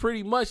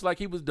pretty much like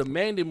he was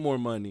demanding more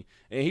money,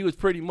 and he was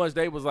pretty much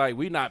they was like,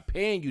 we not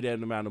paying you that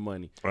amount of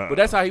money. But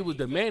that's how he was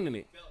demanding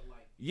it.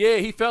 Yeah,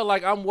 he felt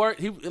like I'm worth.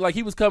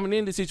 He was coming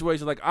into the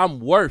situation like I'm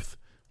worth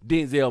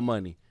Denzel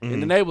money,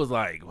 and then they was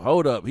like,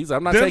 hold up. He's like,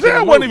 I'm not taking.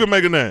 Denzel a wasn't movie. even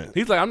making that.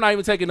 He's like, I'm not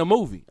even taking a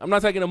movie. I'm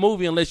not taking a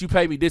movie unless you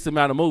pay me this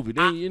amount of movie.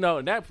 Then you know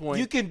at that point,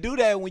 You can do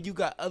that when you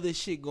got other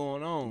shit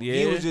going on. Yeah.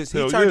 He was just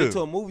Hell turned yeah.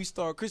 into a movie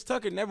star. Chris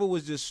Tucker never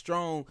was just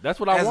strong.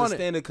 That's what I as wanted. a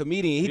stand-up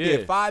comedian. He Yeah.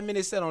 did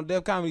 5-minute set on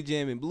Def Comedy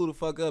Jam and blew the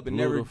fuck up and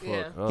blew never. the fuck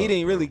Yeah. up. He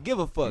didn't really give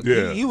a fuck.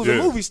 Yeah, He was yeah.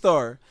 a movie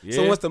star.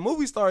 So Yeah. once the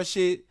movie star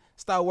shit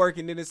stopped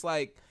working, then it's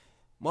like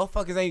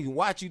motherfuckers ain't even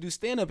watch you do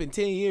stand-up in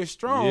 10 years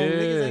strong. Yeah.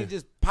 Niggas ain't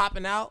just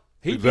popping out.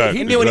 He Exactly.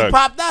 did. And then when he Exactly.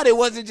 popped out, it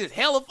wasn't just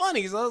hella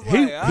funny. So I was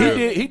He, like, all he right.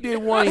 did. He did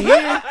one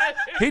here.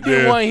 He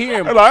did Yeah. one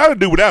here. Hey, like, I can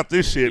do without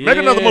this shit. Make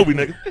another Yeah. movie,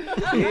 nigga.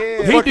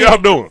 Yeah. Fuck y'all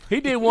doing? He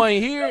did one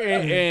here,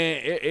 and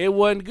it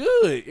wasn't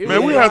good. It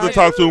Man, we was have to like-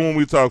 talk to him when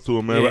we talk to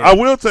him, man. Yeah. But I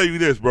will tell you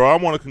this, bro. I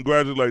want to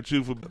congratulate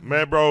you for,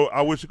 man, bro.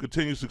 I wish you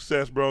continued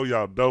success, bro.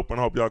 Y'all dope, and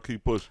I hope y'all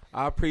keep pushing.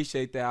 I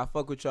appreciate that. I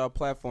fuck with y'all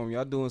platform.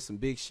 Y'all doing some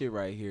big shit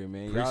right here,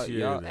 man. Appreciate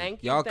Y'all, it.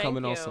 Thank you. y'all thank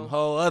coming you. on some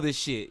whole other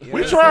shit. You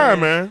We know what trying, I'm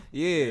saying? man.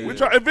 Yeah. We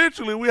try.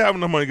 Eventually, we have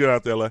enough money to get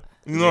out there, like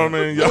you know what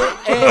I mean. Y'all,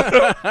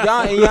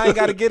 And y'all ain't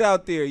got to get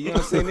out there. You know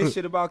what I'm saying? This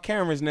shit about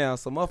cameras now,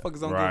 so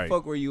motherfuckers don't Right. give a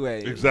fuck where you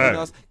at. Exactly.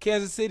 You know,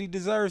 Kansas City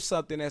deserves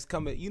something that's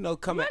coming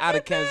out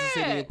of Kansas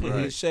City and put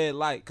Right. his shed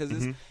light,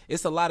 because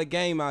it's a lot of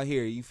game out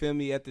here. You feel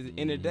me? At the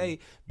end of the day,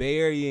 Bay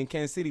Area and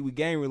Kansas City, we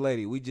game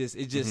related.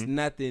 It's just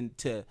nothing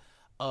to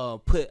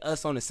put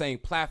us on the same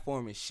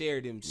platform and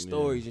share them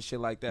stories and shit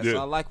like that. Yeah. So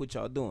I like what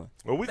y'all doing.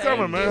 Well, we Thank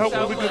coming, man. you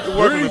Hopefully so we get to much.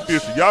 work in the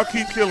future. Y'all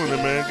keep killing it,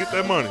 man. Get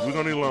that money. We're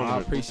gonna need longer. I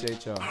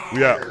appreciate y'all.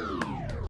 We out.